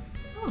probably.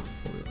 Oh,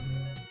 hold on.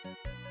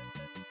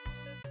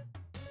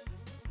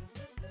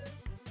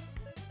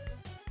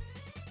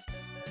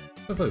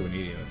 I feel like we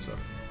need any of this stuff.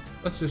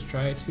 Let's just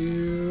try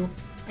to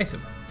ice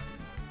him.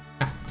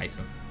 Ah, ice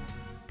him.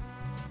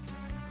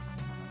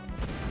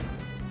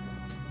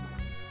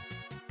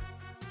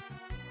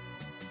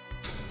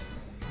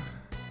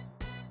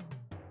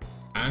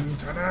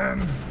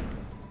 Antonin!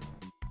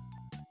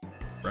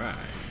 Right.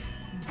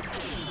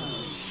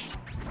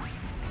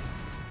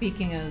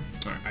 Speaking of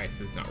Alright, ice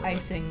is not worth it.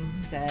 icing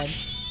Zed,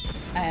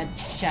 I had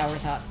shower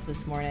thoughts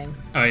this morning.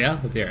 Oh yeah?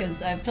 Let's hear it.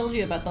 Because I've told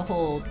you about the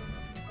whole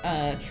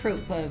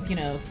trope of, you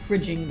know,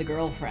 fridging the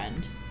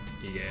girlfriend.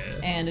 Yeah.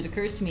 And it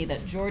occurs to me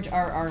that George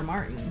R.R.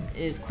 Martin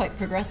is quite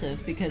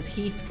progressive because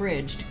he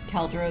fridged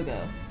Khal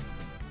Drogo.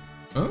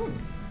 Oh.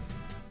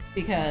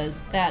 Because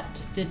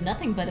that did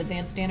nothing but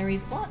advance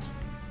Daenerys' plot.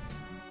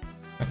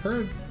 I've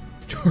heard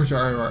George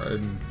R. R.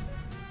 Martin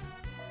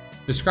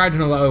described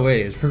in a lot of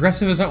ways.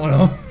 Progressive is not one of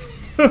them.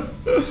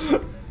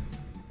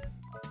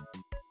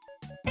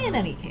 In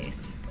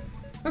case.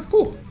 That's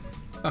cool.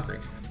 Valkyrie.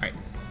 All right.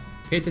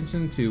 Pay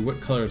attention to what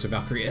colors a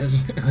Valkyrie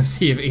is. Let's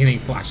see if anything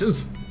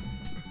flashes.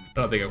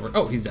 I don't think it worked.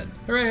 Oh, he's dead.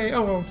 Hooray!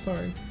 Oh,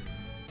 sorry.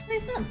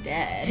 He's not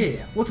dead. Hey,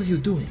 what are you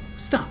doing?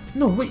 Stop!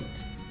 No,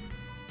 wait!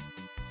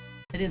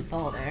 I didn't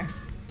fall there.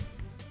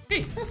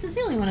 Hey! No,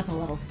 Cecilia went up a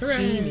level. Hooray.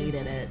 She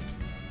needed it.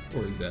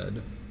 Or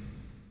Zed.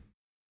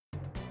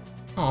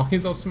 Oh,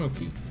 he's all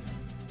smoky.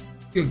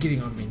 You're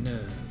getting on my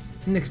nerves.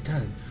 Next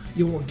time,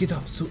 you won't get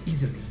off so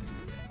easily.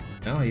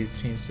 Now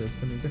he's changed to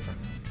something different.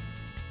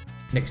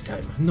 Next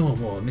time, no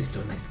more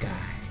Mr. Nice Guy.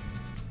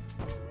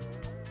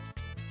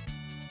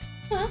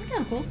 Oh, that's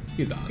kind of cool.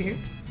 He's Spear.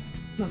 awesome.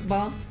 Smoke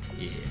bomb.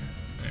 Yeah.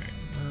 Alright.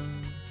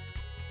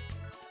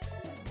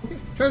 Okay,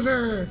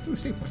 treasure! Ooh,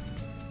 save point.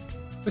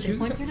 Save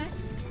points are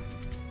nice.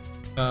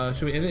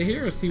 Should we end it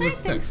here or see I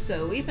what's think next?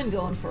 so. We've been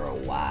going for a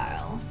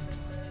while.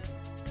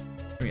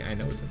 I mean, I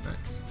know what's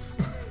next.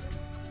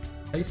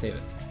 How do you save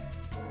it?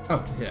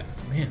 Oh,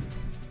 yes, man.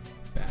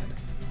 Bad.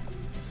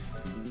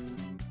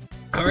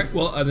 Alright,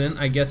 well, then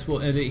I guess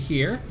we'll end it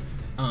here.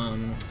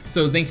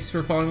 So thanks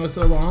for following us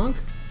along.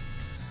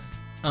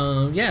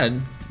 Yeah,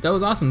 that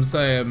was awesome. So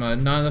I'm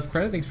not enough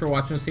credit. Thanks for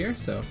watching us here.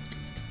 So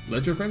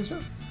let your friends know.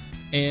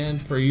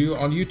 And for you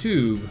on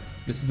YouTube,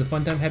 this is a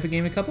Fun Time Happy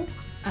Gaming Couple.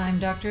 I'm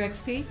Dr.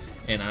 XP.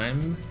 And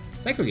I'm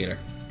Psychogator.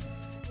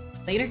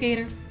 Later,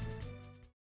 Gator.